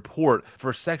Convention report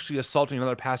for sexually assaulting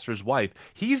another pastor's wife.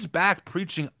 He's back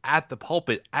preaching at the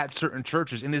pulpit at certain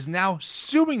churches and is now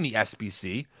suing the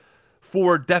SBC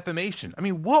for defamation. I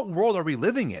mean, what world are we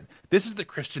living in? This is the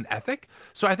Christian ethic?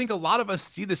 So I think a lot of us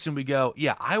see this and we go,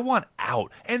 yeah, I want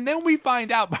out. And then we find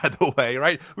out, by the way,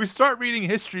 right? We start reading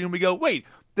history and we go, wait,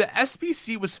 the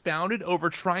SBC was founded over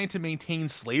trying to maintain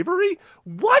slavery?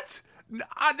 What?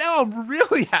 Now I'm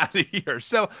really out of here.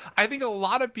 So I think a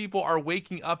lot of people are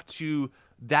waking up to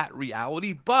that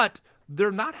reality, but they're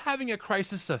not having a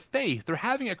crisis of faith. They're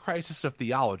having a crisis of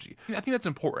theology. I think that's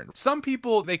important. Some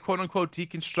people, they quote unquote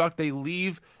deconstruct, they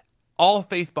leave all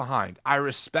faith behind. I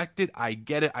respect it. I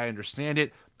get it. I understand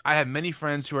it. I have many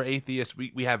friends who are atheists.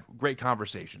 We have great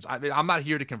conversations. I'm not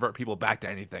here to convert people back to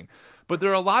anything. But there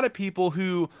are a lot of people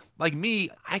who, like me,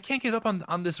 I can't give up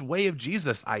on this way of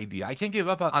Jesus idea. I can't give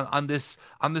up on this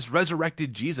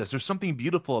resurrected Jesus. There's something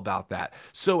beautiful about that.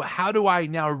 So how do I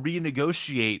now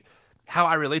renegotiate how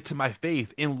I relate to my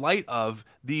faith in light of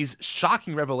these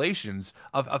shocking revelations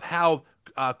of how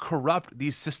corrupt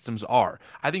these systems are?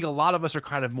 I think a lot of us are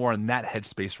kind of more in that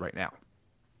headspace right now.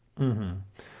 Mm-hmm.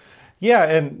 Yeah,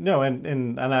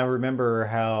 and I remember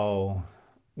how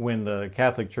when the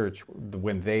Catholic Church,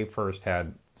 when they first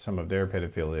had some of their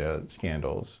pedophilia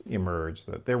scandals emerged,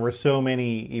 that there were so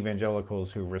many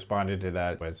evangelicals who responded to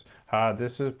that was,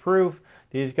 this is proof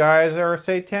these guys are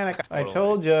satanic. Totally. I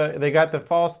told you, they got the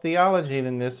false theology,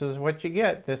 then this is what you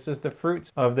get. This is the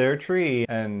fruits of their tree.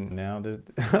 And now they're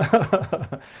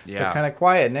kind of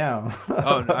quiet now.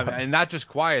 And not just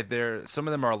quiet. Some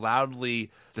of them are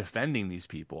loudly defending these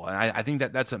people. And I think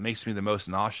that's what makes me the most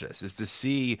nauseous, is to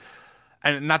see,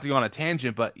 and not to go on a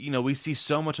tangent, but we see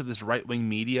so much of this right-wing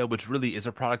media, which really is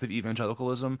a product of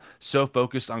evangelicalism, so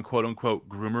focused on quote-unquote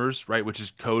groomers, right, which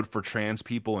is code for trans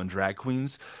people and drag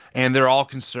queens, and they're all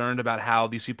concerned about how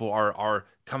these people are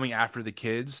coming after the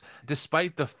kids,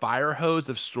 despite the fire hose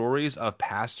of stories of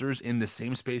pastors in the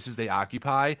same spaces they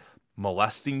occupy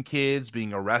molesting kids,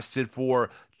 being arrested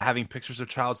for having pictures of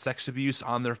child sex abuse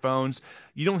on their phones.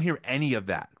 You don't hear any of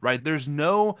that, right? There's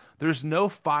no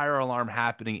fire alarm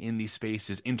happening in these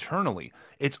spaces internally.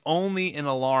 It's only an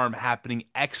alarm happening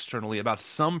externally about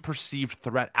some perceived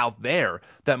threat out there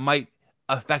that might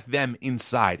affect them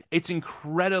inside. It's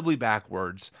incredibly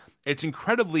backwards. It's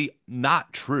incredibly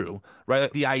not true,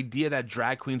 right? The idea that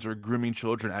drag queens are grooming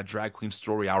children at Drag Queen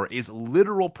Story Hour is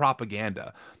literal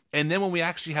propaganda. And then when we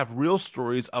actually have real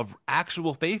stories of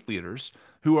actual faith leaders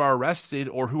who are arrested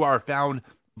or who are found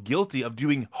guilty of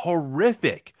doing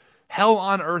horrific, hell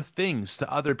on earth things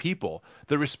to other people,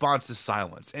 the response is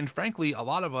silence. And frankly, a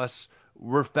lot of us,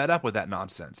 we're fed up with that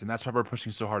nonsense. And that's why we're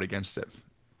pushing so hard against it.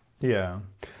 Yeah.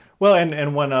 Well,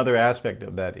 and one other aspect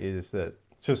of that is that,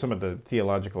 so some of the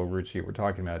theological roots you were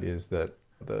talking about is that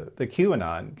the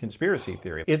QAnon conspiracy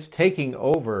theory, it's taking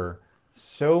over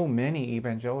so many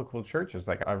evangelical churches.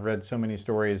 Like, I've read so many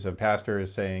stories of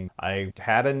pastors saying, I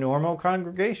had a normal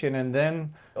congregation, and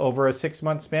then over a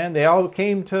 6-month span, they all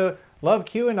came to love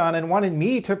QAnon and wanted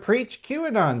me to preach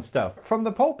QAnon stuff from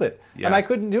the pulpit. Yes. And I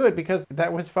couldn't do it because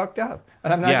that was fucked up.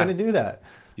 And I'm not going to do that.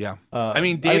 Yeah.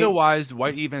 Data-wise,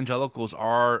 white evangelicals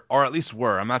are, or at least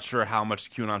were, I'm not sure how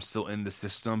much QAnon's still in the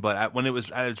system, but when it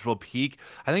was at its real peak,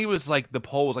 I think it was like, the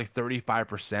poll was like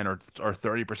 35% or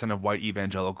 30% of white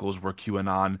evangelicals were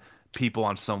QAnon people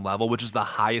on some level, which is the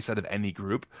highest out of any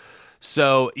group.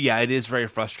 So, yeah, it is very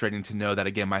frustrating to know that,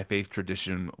 again, my faith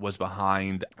tradition was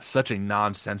behind such a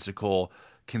nonsensical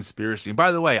conspiracy. And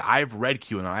by the way, I've read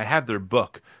QAnon. I have their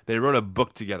book. They wrote a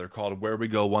book together called Where We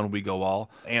Go One, We Go All.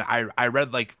 And I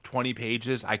read like 20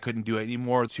 pages. I couldn't do it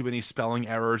anymore. Too many spelling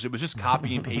errors. It was just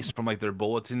copy and paste from like their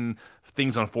bulletin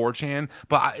things on 4chan.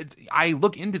 But I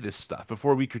look into this stuff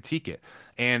before we critique it.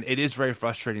 And it is very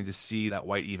frustrating to see that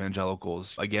white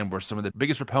evangelicals, again, were some of the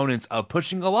biggest proponents of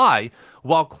pushing a lie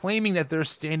while claiming that they're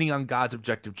standing on God's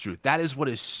objective truth. That is what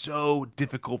is so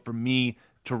difficult for me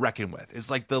to reckon with. It's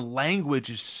like the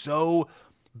language is so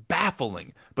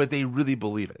baffling, but they really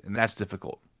believe it, and that's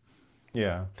difficult.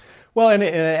 Yeah. Well, and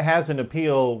it has an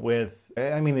appeal with,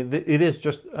 I mean, it is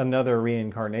just another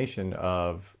reincarnation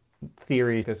of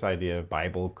theories, this idea of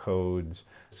Bible codes,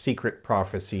 secret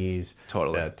prophecies.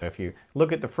 Totally. That if you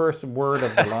look at the first word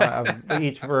of the line, of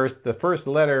each verse, the first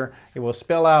letter, it will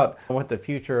spell out what the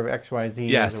future of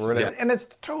XYZ is. Or whatever. And it's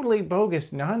totally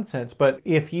bogus nonsense. But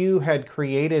if you had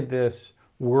created this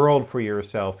world for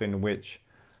yourself in which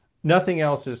nothing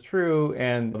else is true,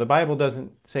 and the Bible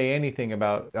doesn't say anything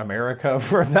about America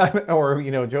for that, or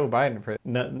Joe Biden for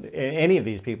any of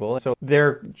these people, so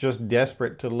they're just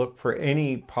desperate to look for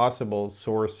any possible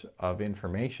source of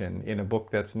information in a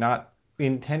book that's not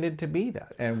intended to be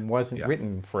that and wasn't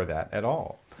written for that at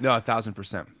all. No,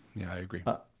 1,000%. Yeah, I agree.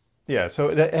 Yeah.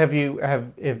 So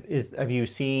have you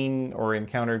seen or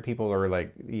encountered people, or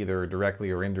like either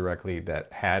directly or indirectly,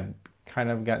 that had kind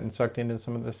of gotten sucked into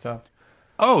some of this stuff?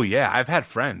 Oh, yeah. I've had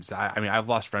friends. I mean, I've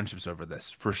lost friendships over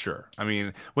this, for sure. I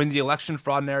mean, when the election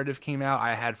fraud narrative came out,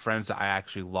 I had friends that I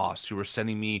actually lost who were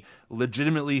sending me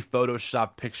legitimately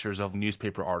Photoshopped pictures of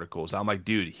newspaper articles. I'm like,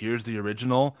 dude, here's the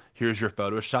original. Here's your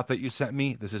Photoshop that you sent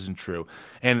me. This isn't true.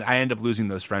 And I end up losing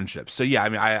those friendships. So, yeah, I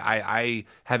mean, I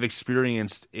have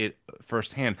experienced it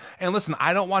firsthand. And listen,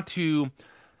 I don't want to...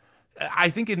 I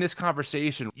think in this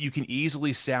conversation, you can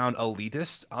easily sound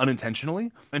elitist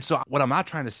unintentionally. And so what I'm not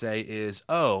trying to say is,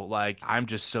 I'm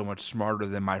just so much smarter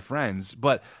than my friends.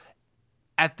 But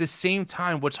at the same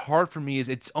time, what's hard for me is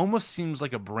it almost seems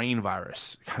like a brain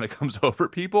virus kind of comes over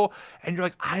people. And you're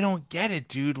like, I don't get it,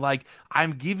 dude. Like,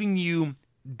 I'm giving you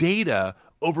data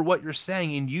over what you're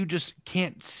saying, and you just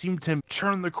can't seem to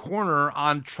turn the corner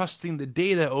on trusting the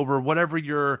data over whatever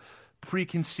your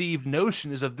preconceived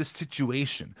notion is of this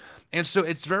situation. And so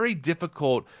it's very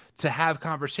difficult to have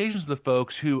conversations with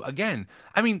folks who, again,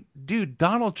 I mean, dude,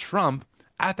 Donald Trump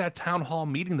at that town hall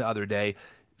meeting the other day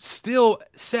still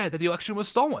said that the election was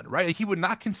stolen, right? Like, he would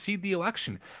not concede the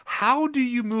election. How do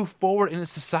you move forward in a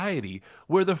society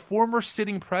where the former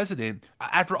sitting president,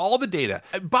 after all the data,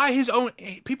 by his own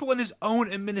people in his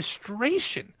own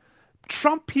administration,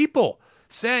 Trump people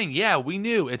saying, yeah, we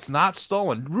knew it's not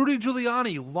stolen. Rudy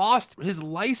Giuliani lost his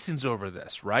license over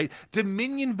this, right?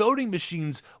 Dominion voting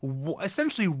machines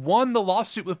essentially won the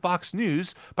lawsuit with Fox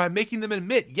News by making them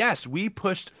admit, yes, we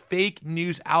pushed fake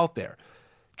news out there.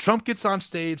 Trump gets on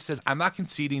stage, says, I'm not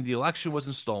conceding, the election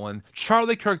wasn't stolen.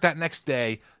 Charlie Kirk that next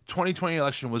day, 2020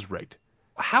 election was rigged.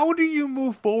 How do you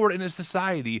move forward in a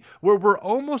society where we're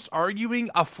almost arguing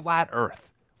a flat earth?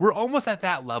 We're almost at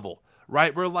that level,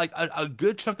 right? Where like a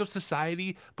good chunk of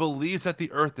society believes that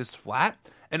the earth is flat,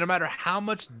 and no matter how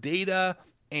much data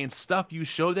and stuff you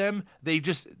show them, they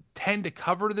just tend to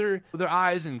cover their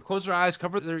eyes and close their eyes,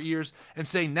 cover their ears, and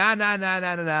say, nah, I'm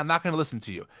not going to listen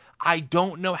to you. I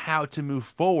don't know how to move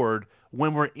forward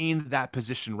when we're in that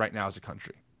position right now as a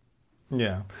country.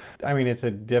 Yeah. I mean, it's a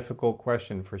difficult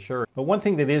question for sure. But one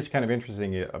thing that is kind of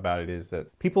interesting about it is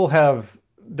that people have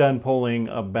done polling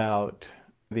about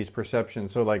these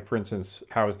perceptions. So like, for instance,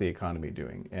 how is the economy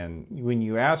doing? And when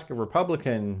you ask a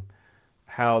Republican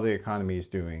how the economy is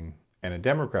doing and a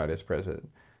Democrat is president,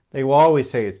 they will always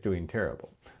say it's doing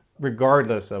terrible.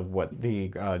 Regardless of what the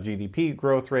GDP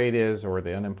growth rate is or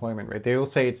the unemployment rate, they will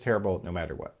say it's terrible no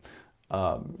matter what,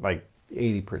 like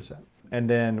 80%. And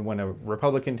then when a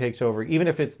Republican takes over, even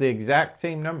if it's the exact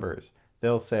same numbers,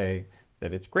 they'll say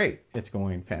that it's great, it's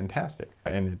going fantastic.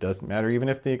 And it doesn't matter even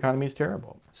if the economy is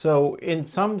terrible. So in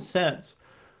some sense,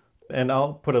 and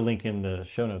I'll put a link in the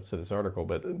show notes to this article,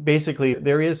 but basically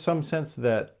there is some sense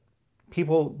that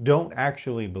people don't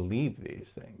actually believe these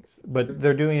things, but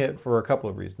they're doing it for a couple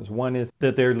of reasons. One is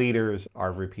that their leaders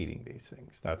are repeating these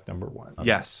things. That's number one.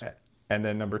 Yes. And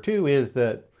then number two is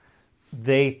that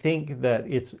they think that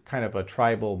it's kind of a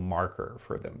tribal marker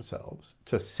for themselves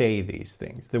to say these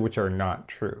things, which are not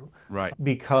true. Right.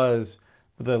 Because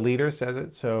the leader says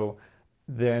it, so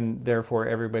then therefore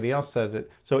everybody else says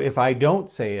it. So if I don't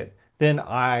say it, then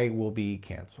I will be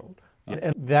canceled.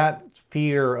 And that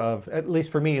fear of, at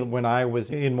least for me, when I was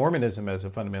in Mormonism as a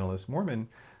fundamentalist Mormon,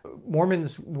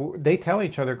 Mormons, they tell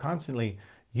each other constantly,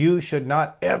 you should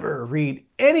not ever read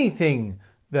anything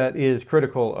that is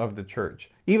critical of the church,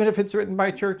 even if it's written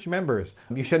by church members.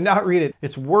 You should not read it.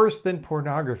 It's worse than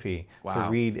pornography to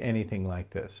read anything like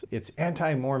this. It's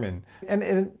anti-Mormon.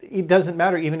 And it doesn't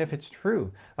matter even if it's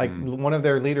true. Like one of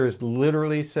their leaders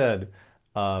literally said,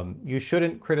 you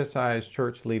shouldn't criticize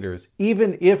church leaders,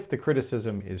 even if the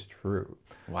criticism is true.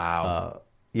 Wow.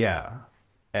 Yeah.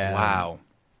 And wow.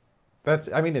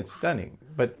 It's stunning,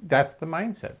 but that's the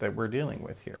mindset that we're dealing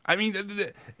with here. I mean,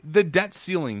 the debt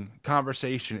ceiling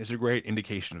conversation is a great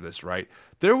indication of this, right?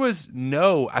 There was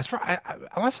no,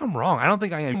 unless I'm wrong, I don't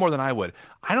think I am more than I would.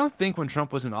 I don't think when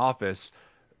Trump was in office,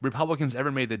 Republicans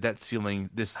ever made the debt ceiling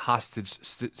this hostage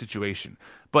situation.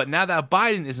 But now that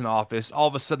Biden is in office, all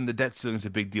of a sudden the debt ceiling is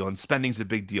a big deal and spending is a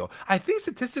big deal. I think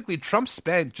statistically, Trump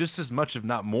spent just as much, if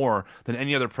not more, than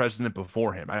any other president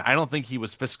before him. I don't think he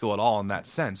was fiscal at all in that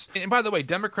sense. And by the way,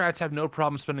 Democrats have no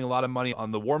problem spending a lot of money on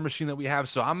the war machine that we have.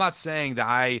 So I'm not saying that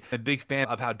I'm a big fan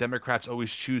of how Democrats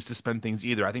always choose to spend things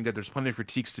either. I think that there's plenty of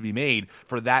critiques to be made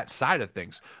for that side of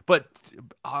things. But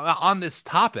on this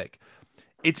topic,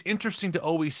 it's interesting to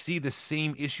always see the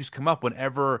same issues come up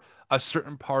whenever a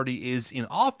certain party is in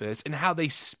office and how they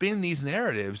spin these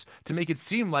narratives to make it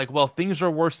seem like, well, things are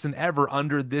worse than ever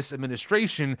under this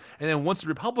administration. And then once the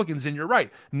Republicans in, you're right,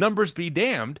 numbers be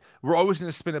damned, we're always going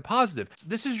to spin it positive.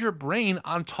 This is your brain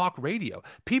on talk radio.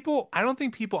 I don't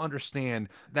think people understand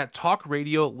that talk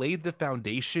radio laid the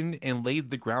foundation and laid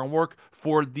the groundwork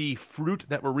for the fruit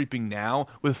that we're reaping now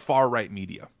with far-right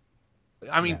media.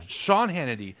 I mean, yeah. Sean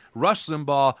Hannity, Rush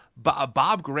Limbaugh,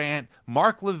 Bob Grant,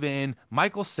 Mark Levin,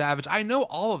 Michael Savage. I know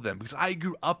all of them because I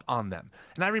grew up on them.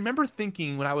 And I remember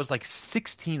thinking when I was like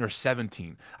 16 or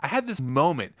 17, I had this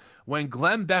moment when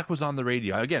Glenn Beck was on the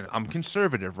radio. Again, I'm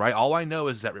conservative, right? All I know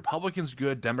is that Republicans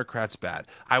good, Democrats bad.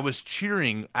 I was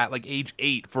cheering at like age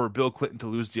 8 for Bill Clinton to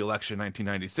lose the election in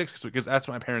 1996 because that's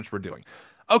what my parents were doing.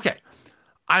 Okay,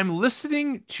 I'm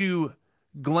listening to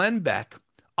Glenn Beck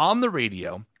on the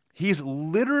radio. He's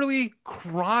literally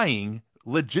crying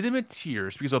legitimate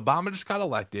tears because Obama just got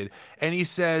elected. And he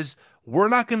says, we're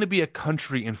not going to be a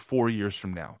country in 4 years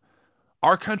from now.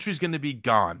 Our country's going to be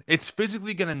gone. It's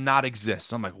physically going to not exist.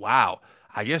 So I'm like, wow,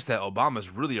 I guess that Obama's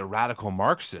really a radical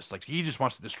Marxist. Like, he just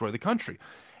wants to destroy the country.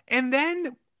 And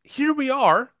then here we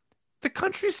are. The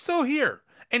country's still here.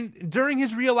 And during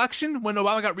his reelection, when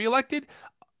Obama got reelected,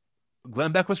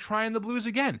 Glenn Beck was crying the blues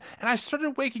again. And I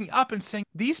started waking up and saying,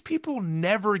 these people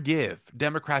never give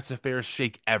Democrats a fair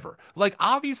shake ever. Like,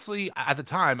 obviously, at the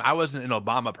time, I wasn't an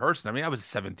Obama person. I mean, I was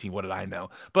 17. What did I know?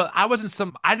 But I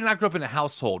did not grow up in a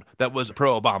household that was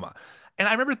pro Obama. And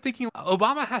I remember thinking,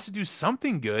 Obama has to do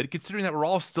something good, considering that we're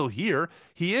all still here.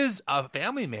 He is a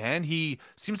family man. He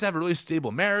seems to have a really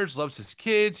stable marriage, loves his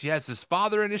kids. He has this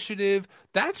father initiative.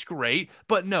 That's great.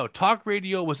 But no, talk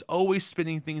radio was always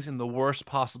spinning things in the worst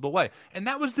possible way. And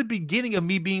that was the beginning of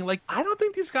me being like, I don't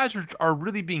think these guys are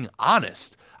really being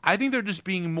honest. I think they're just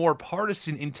being more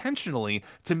partisan intentionally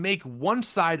to make one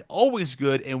side always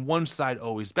good and one side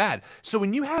always bad. So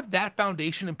when you have that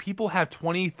foundation and people have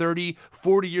 20, 30,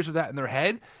 40 years of that in their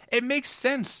head, it makes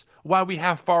sense why we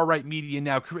have far-right media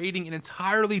now creating an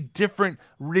entirely different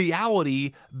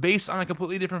reality based on a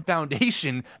completely different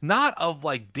foundation, not of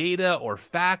like data or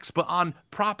facts, but on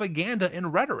propaganda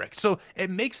and rhetoric. So it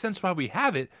makes sense why we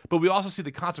have it, but we also see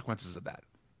the consequences of that.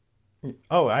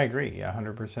 Oh, I agree. Yeah,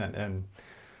 100%.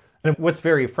 And what's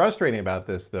very frustrating about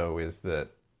this, though, is that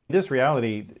this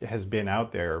reality has been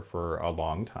out there for a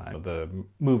long time. The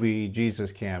movie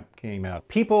Jesus Camp came out.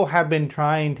 People have been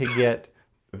trying to get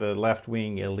the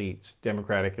left-wing elites,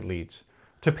 Democratic elites,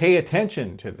 to pay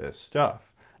attention to this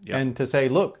stuff. Yep. And to say,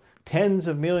 look, tens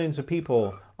of millions of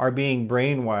people are being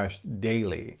brainwashed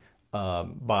daily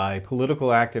by political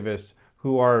activists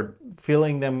who are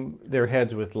filling their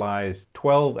heads with lies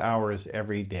 12 hours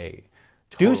every day.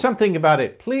 Totally. Do something about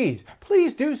it, please.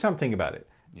 Please do something about it.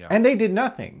 Yeah. And they did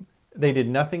nothing. They did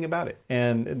nothing about it.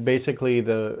 And basically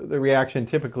the reaction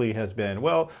typically has been,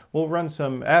 well, we'll run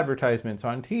some advertisements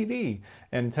on TV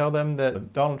and tell them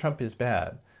that Donald Trump is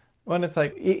bad. Well, it's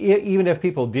like, even if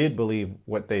people did believe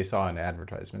what they saw in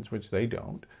advertisements, which they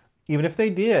don't, even if they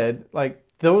did, like,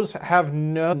 those have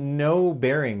no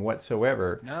bearing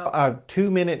whatsoever. No. A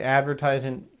 2-minute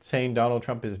advertisement saying Donald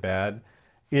Trump is bad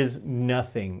is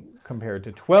nothing compared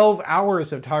to 12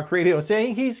 hours of talk radio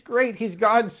saying he's great, he's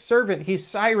God's servant, he's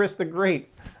Cyrus the Great.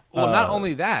 Well, not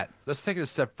only that, let's take it a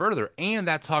step further. And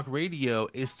that talk radio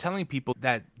is telling people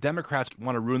that Democrats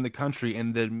want to ruin the country,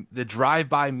 and the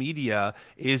drive-by media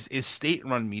is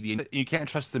state-run media. You can't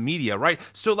trust the media, right?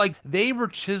 So, like, they were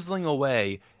chiseling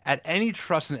away at any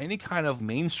trust in any kind of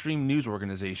mainstream news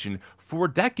organization for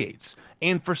decades.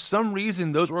 And for some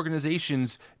reason, those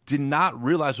organizations did not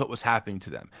realize what was happening to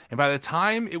them. And by the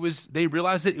time they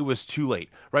realized it was too late,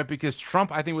 right? Because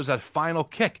Trump, I think, was that final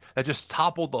kick that just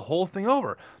toppled the whole thing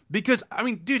over. Because, I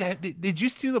mean, dude, did you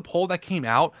see the poll that came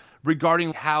out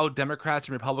regarding how Democrats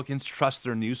and Republicans trust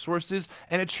their news sources?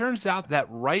 And it turns out that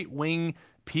right-wing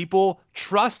people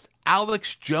trust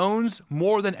Alex Jones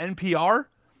more than NPR.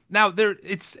 Now,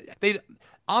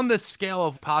 on the scale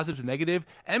of positive to negative,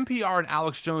 NPR and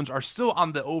Alex Jones are still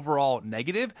on the overall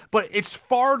negative, but it's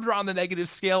farther on the negative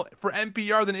scale for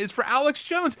NPR than it is for Alex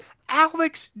Jones.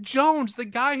 Alex Jones, the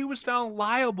guy who was found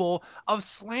liable of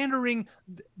slandering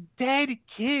dead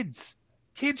kids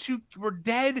who were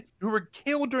dead, who were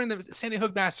killed during the Sandy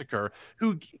Hook massacre,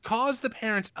 who caused the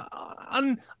parents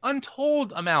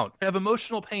untold amount of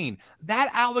emotional pain. That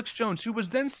Alex Jones, who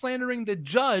was then slandering the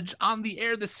judge on the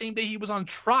air the same day he was on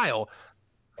trial.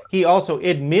 He also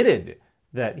admitted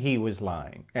that he was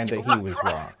lying and that he was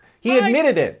wrong. He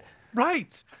admitted it.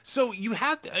 Right. So you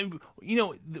have to,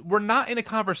 we're not in a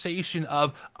conversation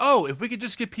of, oh, if we could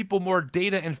just give people more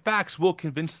data and facts, we'll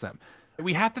convince them.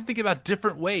 We have to think about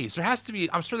different ways. There has to be,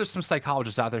 I'm sure there's some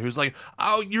psychologists out there who's like,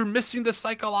 oh, you're missing the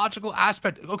psychological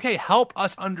aspect. Okay, help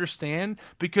us understand,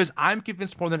 because I'm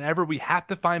convinced more than ever we have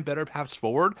to find better paths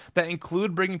forward that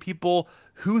include bringing people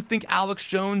who think Alex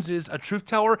Jones is a truth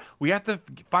teller. We have to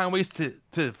find ways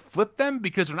to flip them,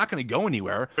 because they're not going to go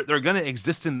anywhere. They're going to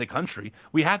exist in the country.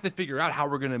 We have to figure out how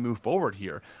we're going to move forward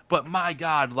here. But my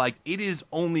God, like,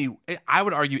 I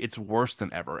would argue it's worse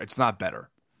than ever. It's not better.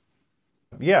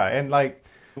 Yeah, and like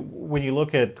when you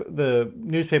look at the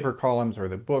newspaper columns or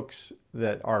the books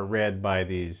that are read by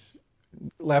these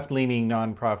left-leaning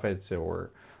nonprofits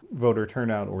or voter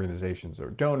turnout organizations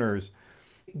or donors,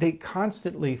 they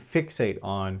constantly fixate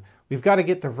on, we've got to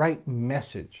get the right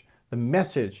message. The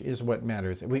message is what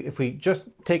matters. If we just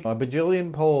take a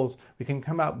bajillion polls, we can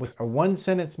come out with a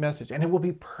one-sentence message and it will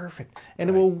be perfect and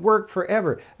It will work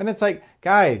forever. And it's like,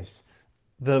 guys,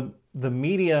 the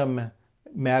medium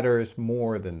matters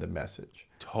more than the message.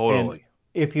 Totally.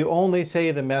 And if you only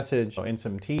say the message in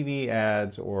some TV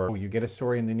ads, or you get a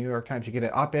story in the New York Times, you get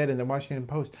an op-ed in the Washington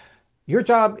Post, your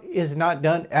job is not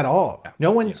done at all. Yeah.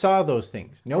 No one Yeah. saw those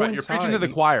things. No Right. one You're saw preaching to it. the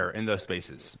choir in those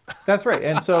spaces. That's right.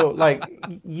 And so like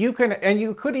you can, and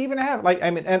you could even have like, I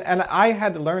mean, and I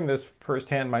had to learn this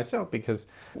firsthand myself because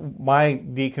my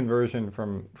deconversion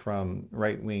from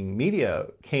right-wing media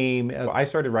came as I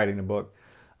started writing a book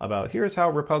about here's how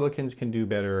Republicans can do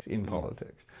better in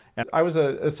politics. And I was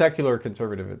a secular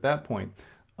conservative at that point.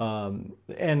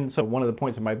 And so one of the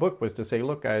points of my book was to say,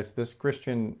 look, guys, this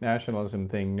Christian nationalism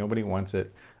thing, nobody wants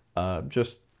it.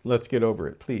 Just let's get over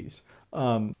it, please.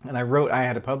 And I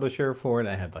had a publisher for it.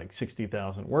 I had like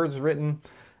 60,000 words written.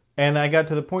 And I got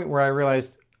to the point where I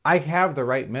realized I have the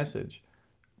right message,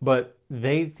 but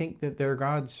they think that they're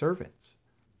God's servants.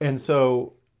 And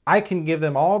so I can give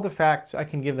them all the facts, I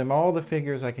can give them all the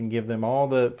figures, I can give them all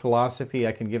the philosophy,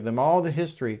 I can give them all the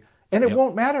history, and it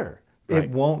won't matter. Right. It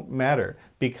won't matter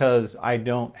because I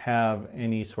don't have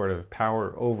any sort of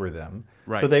power over them.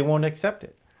 Right. So they won't accept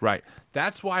it. Right.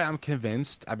 That's why I'm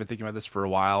convinced. I've been thinking about this for a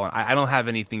while, and I don't have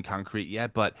anything concrete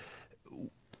yet, but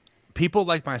people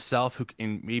like myself, who,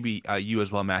 and maybe you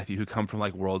as well, Matthew, who come from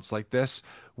like worlds like this,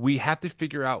 we have to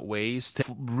figure out ways to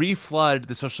reflood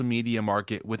the social media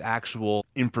market with actual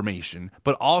information,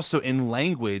 but also in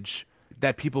language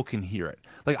that people can hear it.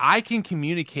 Like I can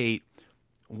communicate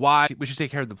why we should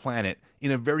take care of the planet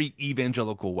in a very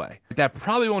evangelical way. That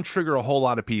probably won't trigger a whole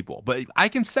lot of people, but I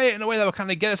can say it in a way that will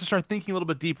kind of get us to start thinking a little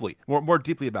bit deeply, more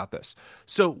deeply about this.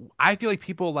 So I feel like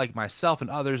people like myself and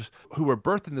others who were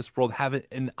birthed in this world have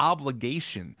an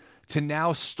obligation to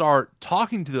now start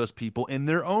talking to those people in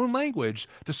their own language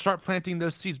to start planting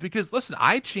those seeds. Because listen,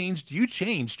 I changed, you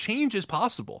changed. Change is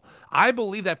possible. I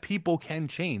believe that people can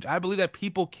change. I believe that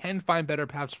people can find better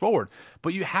paths forward.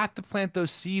 But you have to plant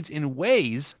those seeds in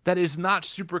ways that is not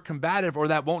super combative or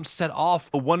that won't set off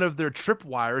one of their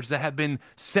tripwires that have been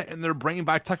set in their brain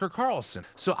by Tucker Carlson.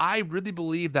 So I really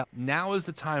believe that now is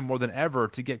the time more than ever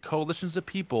to get coalitions of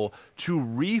people to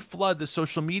reflood the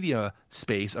social media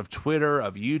space of Twitter,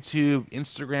 of YouTube,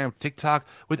 Instagram, TikTok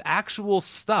with actual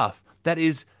stuff that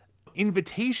is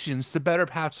invitations to better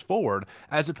paths forward,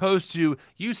 as opposed to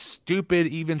you stupid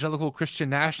evangelical Christian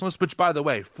nationalists, which, by the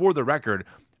way, for the record,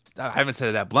 I haven't said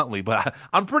it that bluntly, but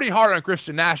I'm pretty hard on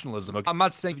Christian nationalism. I'm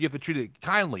not saying you have to treat it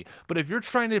kindly, but if you're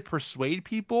trying to persuade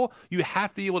people, you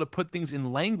have to be able to put things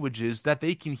in languages that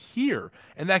they can hear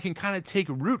and that can kind of take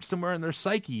root somewhere in their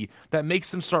psyche that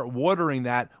makes them start watering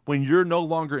that when you're no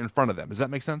longer in front of them. Does that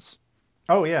make sense?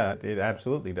 Oh, yeah, it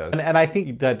absolutely does. And I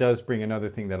think that does bring another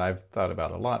thing that I've thought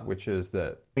about a lot, which is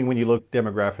that when you look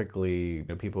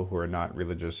demographically, people who are not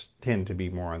religious tend to be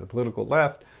more on the political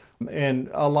left. And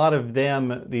a lot of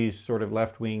them, these sort of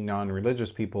left-wing,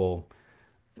 non-religious people,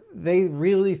 they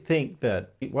really think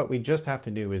that what we just have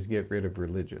to do is get rid of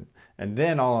religion. And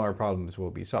then all our problems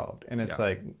will be solved. And it's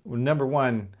like, well, number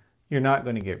one, you're not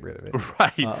going to get rid of it.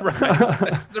 Right.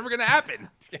 That's never going to happen.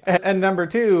 And number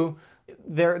two,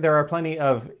 there are plenty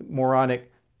of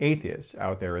moronic atheists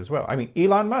out there as well. I mean,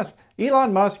 Elon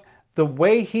Musk, the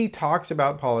way he talks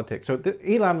about politics. So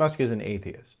Elon Musk is an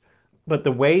atheist, but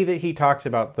the way that he talks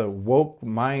about the woke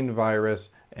mind virus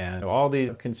and all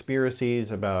these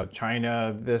conspiracies about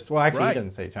China, well, actually, He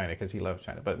doesn't say China because he loves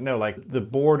China, but no, like the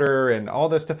border and all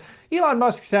this stuff. Elon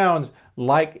Musk sounds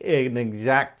like an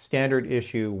exact standard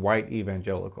issue white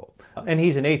evangelical. And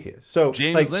he's an atheist. So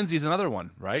James Lindsay's another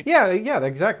one, right? Yeah,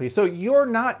 exactly. So you're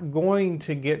not going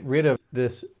to get rid of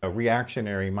this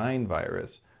reactionary mind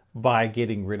virus by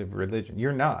getting rid of religion.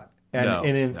 You're not. And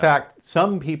in fact,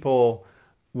 some people,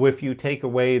 if you take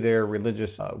away their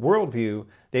religious worldview,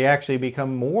 they actually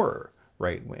become more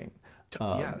right-wing.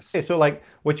 Yes. So like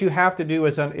what you have to do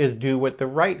is do what the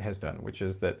right has done, which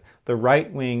is that the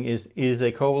right wing is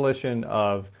a coalition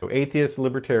of atheist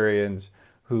libertarians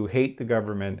who hate the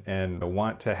government and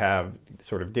want to have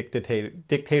sort of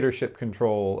dictatorship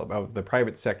control of the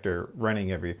private sector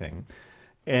running everything.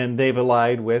 And they've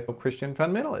allied with Christian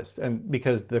fundamentalists, and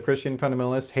because the Christian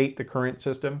fundamentalists hate the current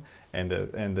system, and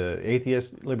the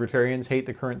atheist libertarians hate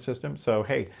the current system. So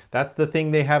hey, that's the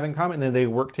thing they have in common, and then they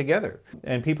work together.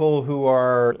 And people who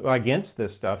are against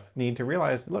this stuff need to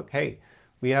realize, look, hey,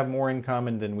 we have more in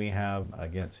common than we have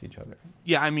against each other.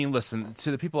 Yeah, I mean, listen,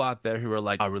 to the people out there who are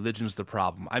like, religion's the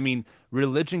problem. I mean,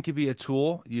 religion can be a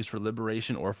tool used for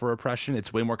liberation or for oppression.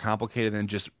 It's way more complicated than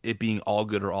just it being all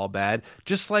good or all bad.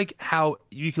 Just like how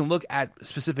you can look at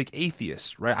specific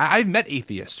atheists, right? I've met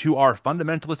atheists who are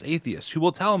fundamentalist atheists who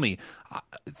will tell me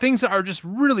things that are just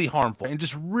really harmful and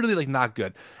just really like not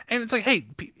good. And it's like, hey,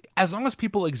 as long as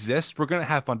people exist, we're going to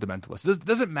have fundamentalists. It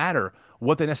doesn't matter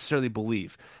what they necessarily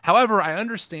believe. However, I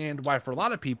understand why for a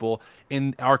lot of people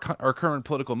in our current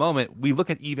political moment, we look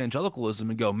at evangelicalism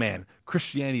and go, man,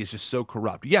 Christianity is just so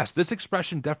corrupt. Yes, this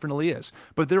expression definitely is,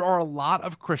 but there are a lot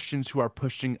of Christians who are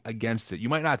pushing against it. You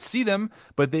might not see them,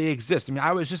 but they exist. I mean,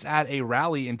 I was just at a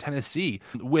rally in Tennessee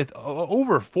with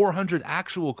over 400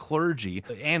 actual clergy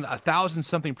and 1,000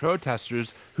 something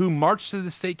protesters who marched to the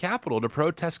state capitol to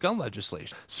protest gun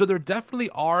legislation. So there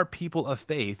definitely are people of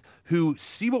faith who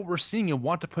see what we're seeing and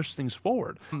want to push things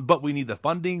forward. But we need the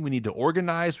funding, we need to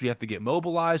organize, we have to get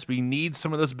mobilized, we need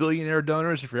some of those billionaire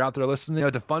donors, if you're out there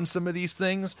listening, to fund some of these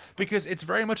things, because it's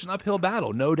very much an uphill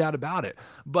battle, no doubt about it.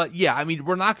 But yeah, I mean,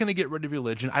 we're not going to get rid of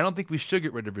religion. I don't think we should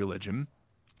get rid of religion.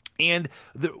 And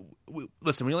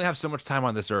listen, we only have so much time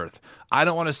on this earth. I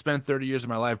don't want to spend 30 years of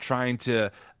my life trying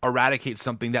to eradicate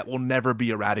something that will never be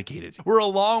eradicated. We're a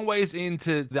long ways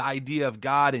into the idea of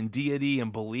God and deity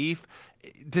and belief.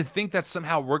 To think that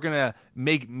somehow we're going to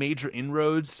make major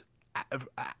inroads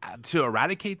to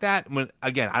eradicate that, when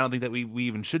again, I don't think that we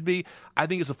even should be. I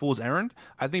think it's a fool's errand.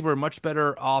 I think we're much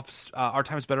better off, our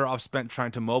time's better off spent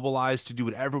trying to mobilize, to do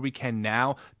whatever we can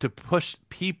now to push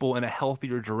people in a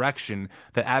healthier direction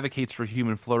that advocates for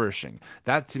human flourishing.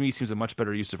 That to me seems a much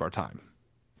better use of our time.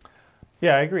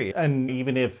 Yeah, I agree. And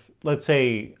even if, let's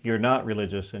say, you're not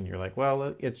religious and you're like,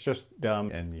 well, it's just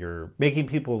dumb, and you're making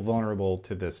people vulnerable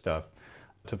to this stuff,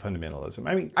 to fundamentalism.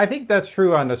 I mean, I think that's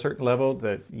true on a certain level,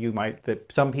 that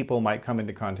some people might come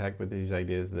into contact with these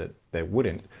ideas that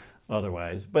wouldn't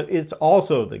otherwise. But it's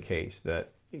also the case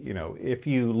that, if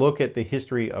you look at the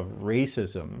history of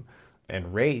racism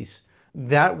and race,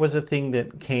 that was a thing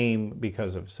that came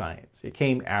because of science. It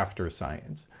came after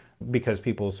science, because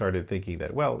people started thinking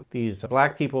that, well, these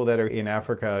black people that are in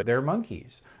Africa, they're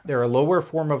monkeys. They're a lower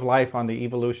form of life on the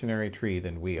evolutionary tree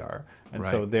than we are. And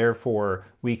so therefore,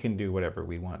 we can do whatever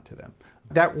we want to them.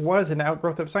 That was an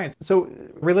outgrowth of science. So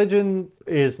religion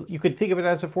you could think of it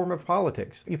as a form of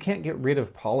politics. You can't get rid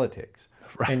of politics.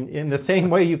 Right. And in the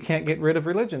same way, you can't get rid of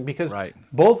religion, because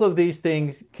both of these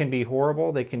things can be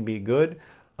horrible, they can be good.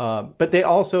 But they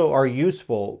also are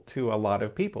useful to a lot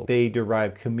of people. They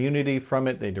derive community from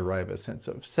it. They derive a sense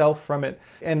of self from it.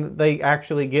 And they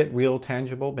actually get real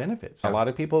tangible benefits. A lot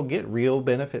of people get real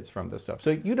benefits from this stuff.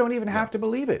 So you don't even have to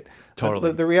believe it. Totally.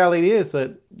 But the reality is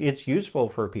that it's useful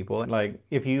for people. Like,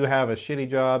 if you have a shitty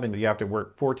job and you have to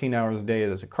work 14 hours a day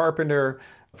as a carpenter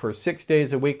for 6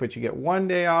 days a week, but you get 1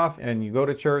 day off, and you go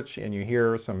to church and you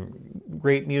hear some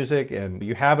great music and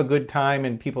you have a good time,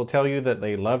 and people tell you that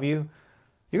they love you,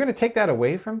 you're going to take that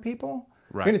away from people?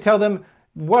 Right. You're going to tell them,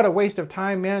 what a waste of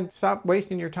time, man. Stop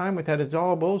wasting your time with that. It's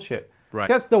all bullshit. Right.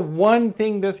 That's the one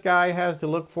thing this guy has to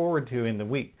look forward to in the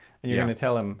week. And you're going to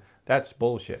tell him, that's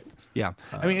bullshit. Yeah.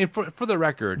 I mean, for the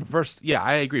record, first, yeah,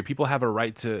 I agree. People have a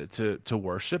right to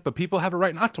worship, but people have a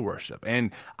right not to worship.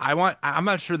 And I'm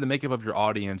not sure the makeup of your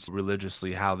audience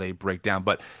religiously, how they break down,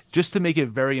 but just to make it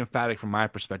very emphatic from my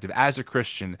perspective, as a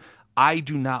Christian, I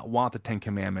do not want the 10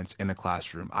 Commandments in a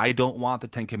classroom. I don't want the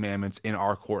 10 Commandments in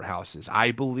our courthouses.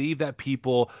 I believe that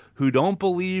people who don't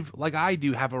believe like I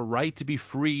do have a right to be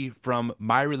free from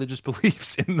my religious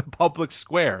beliefs in the public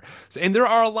square. And there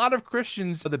are a lot of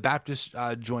Christians, the Baptist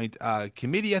Joint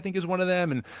Committee, I think, is one of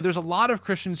them. And there's a lot of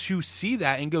Christians who see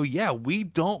that and go, yeah, we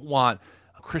don't want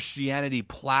Christianity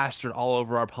plastered all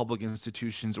over our public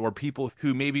institutions, or people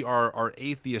who maybe are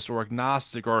atheists or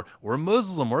agnostic or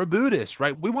Muslim or a Buddhist,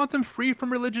 right? We want them free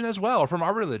from religion as well, or from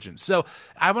our religion. So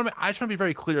I just want to be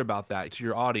very clear about that to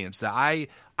your audience, that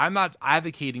I'm not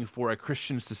advocating for a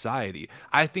Christian society.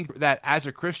 I think that as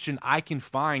a Christian, I can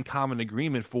find common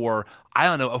agreement for,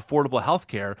 affordable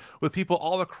healthcare with people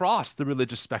all across the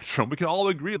religious spectrum. We can all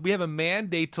agree we have a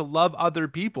mandate to love other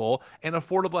people, and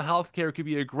affordable healthcare could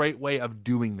be a great way of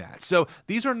doing that. So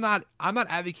I'm not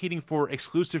advocating for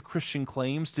exclusive Christian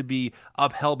claims to be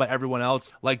upheld by everyone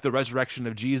else, like the resurrection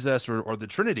of Jesus or the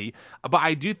Trinity. But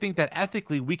I do think that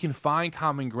ethically we can find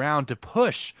common ground to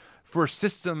push for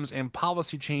systems and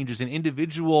policy changes and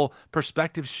individual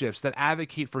perspective shifts that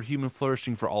advocate for human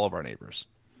flourishing for all of our neighbors.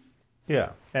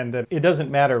 Yeah, and that it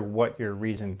doesn't matter what your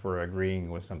reason for agreeing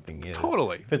with something is.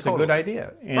 Totally. If it's a good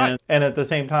idea. And at the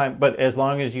same time, but as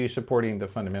long as you're supporting the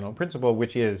fundamental principle,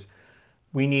 which is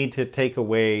we need to take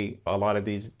away a lot of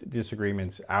these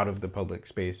disagreements out of the public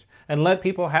space and let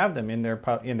people have them in their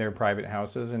private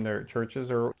houses, in their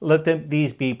churches, or let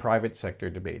these be private sector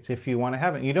debates. If you want to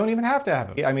have it, you don't even have to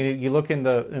have them. I mean, you look in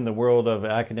the world of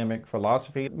academic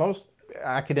philosophy, most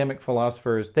academic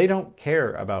philosophers, they don't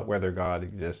care about whether God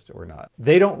exists or not.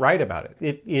 They don't write about it.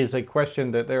 It is a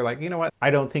question that they're like, you know what, I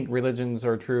don't think religions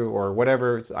are true, or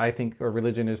whatever I think a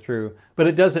religion is true, but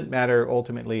it doesn't matter.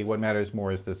 Ultimately, what matters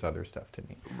more is this other stuff to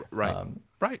me. Right.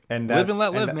 Right. And live and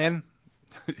let live, man.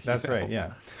 That's right,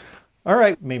 yeah. All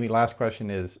right, maybe last question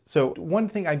is, so one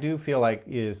thing I do feel like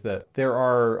is that there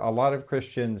are a lot of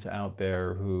Christians out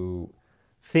there who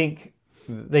think,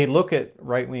 they look at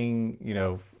right-wing,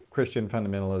 Christian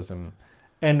fundamentalism,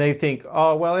 and they think,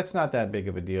 oh, well, it's not that big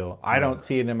of a deal. I don't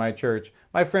see it in my church.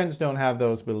 My friends don't have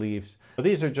those beliefs.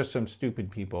 These are just some stupid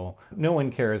people. No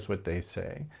one cares what they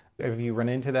say. Have you run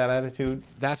into that attitude?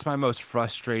 That's my most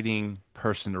frustrating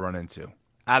person to run into.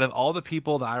 Out of all the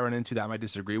people that I run into that I might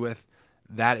disagree with,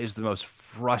 that is the most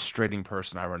frustrating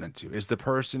person I run into, is the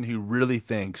person who really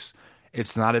thinks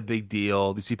it's not a big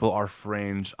deal. These people are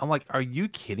fringe. I'm like, are you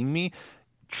kidding me?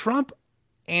 Trump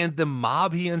and the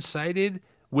mob he incited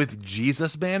with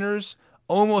Jesus banners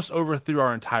almost overthrew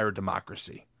our entire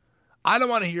democracy. I don't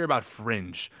want to hear about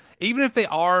fringe. Even if they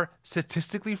are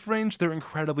statistically fringe, they're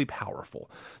incredibly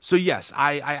powerful. So yes,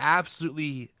 I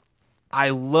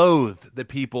loathe the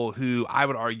people who I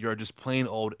would argue are just plain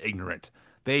old ignorant.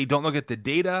 They don't look at the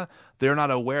data. They're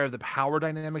not aware of the power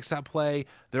dynamics at play.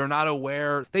 They're not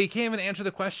aware. They can't even answer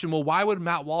the question, well, why would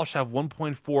Matt Walsh have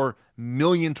 1.4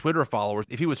 million Twitter followers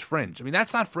if he was fringe? I mean,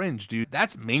 that's not fringe, dude.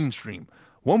 That's mainstream.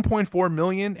 1.4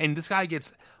 million, and this guy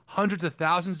gets hundreds of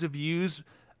thousands of views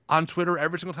on Twitter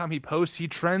every single time he posts. He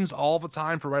trends all the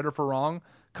time for right or for wrong.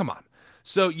 Come on.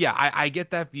 So, yeah, I get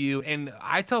that view, and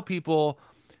I tell people,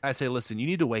 I say, listen, you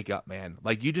need to wake up, man.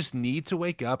 Like, you just need to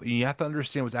wake up, and you have to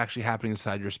understand what's actually happening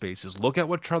inside your spaces. Look at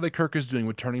what Charlie Kirk is doing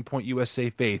with Turning Point USA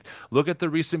Faith. Look at the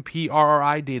recent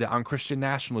PRRI data on Christian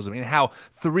nationalism and how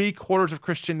 3/4 of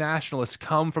Christian nationalists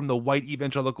come from the white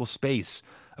evangelical space.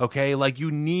 Okay, like,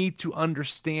 you need to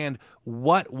understand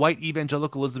what white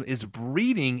evangelicalism is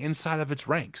breeding inside of its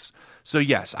ranks. So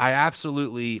yes, I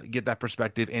absolutely get that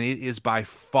perspective, and it is by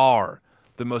far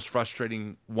the most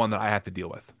frustrating one that I have to deal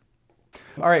with.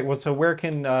 All right, well, so where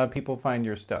can people find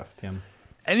your stuff, Tim?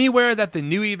 Anywhere that the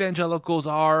New Evangelicals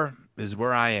are is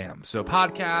where I am. So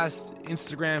podcast,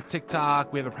 Instagram,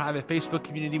 TikTok. We have a private Facebook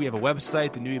community. We have a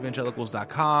website,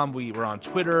 thenewevangelicals.com. We're on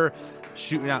Twitter,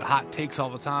 shooting out hot takes all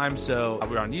the time. So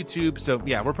we're on YouTube. So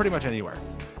yeah, we're pretty much anywhere.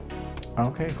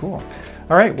 Okay, cool.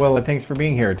 All right, well, thanks for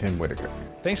being here, Tim Whitaker.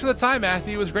 Thanks for the time,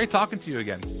 Matthew. It was great talking to you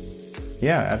again.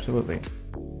 Yeah, absolutely.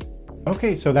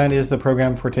 Okay, so that is the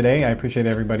program for today. I appreciate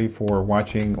everybody for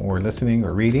watching or listening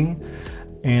or reading.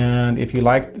 And if you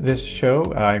liked this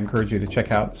show, I encourage you to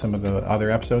check out some of the other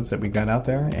episodes that we got out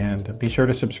there. And be sure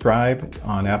to subscribe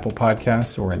on Apple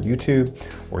Podcasts or on YouTube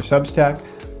or Substack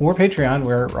or Patreon.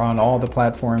 We're on all the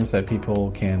platforms that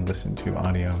people can listen to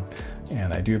audio.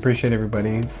 And I do appreciate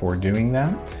everybody for doing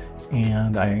that.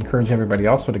 And I encourage everybody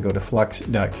also to go to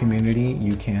flux.community.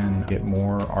 You can get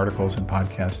more articles and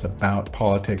podcasts about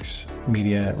politics,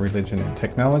 media, religion, and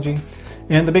technology,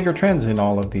 and the bigger trends in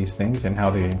all of these things and how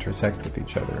they intersect with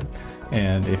each other.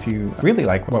 And if you really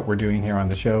like what we're doing here on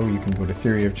the show, you can go to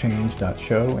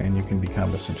theoryofchange.show and you can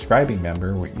become a subscribing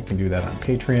member. You can do that on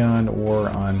Patreon or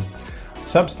on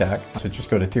Substack. So just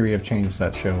go to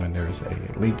theoryofchange.show and there's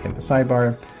a link in the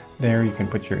sidebar. There you can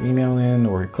put your email in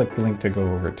or click the link to go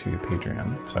over to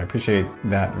Patreon. So I appreciate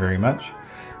that very much.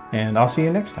 And I'll see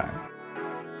you next time.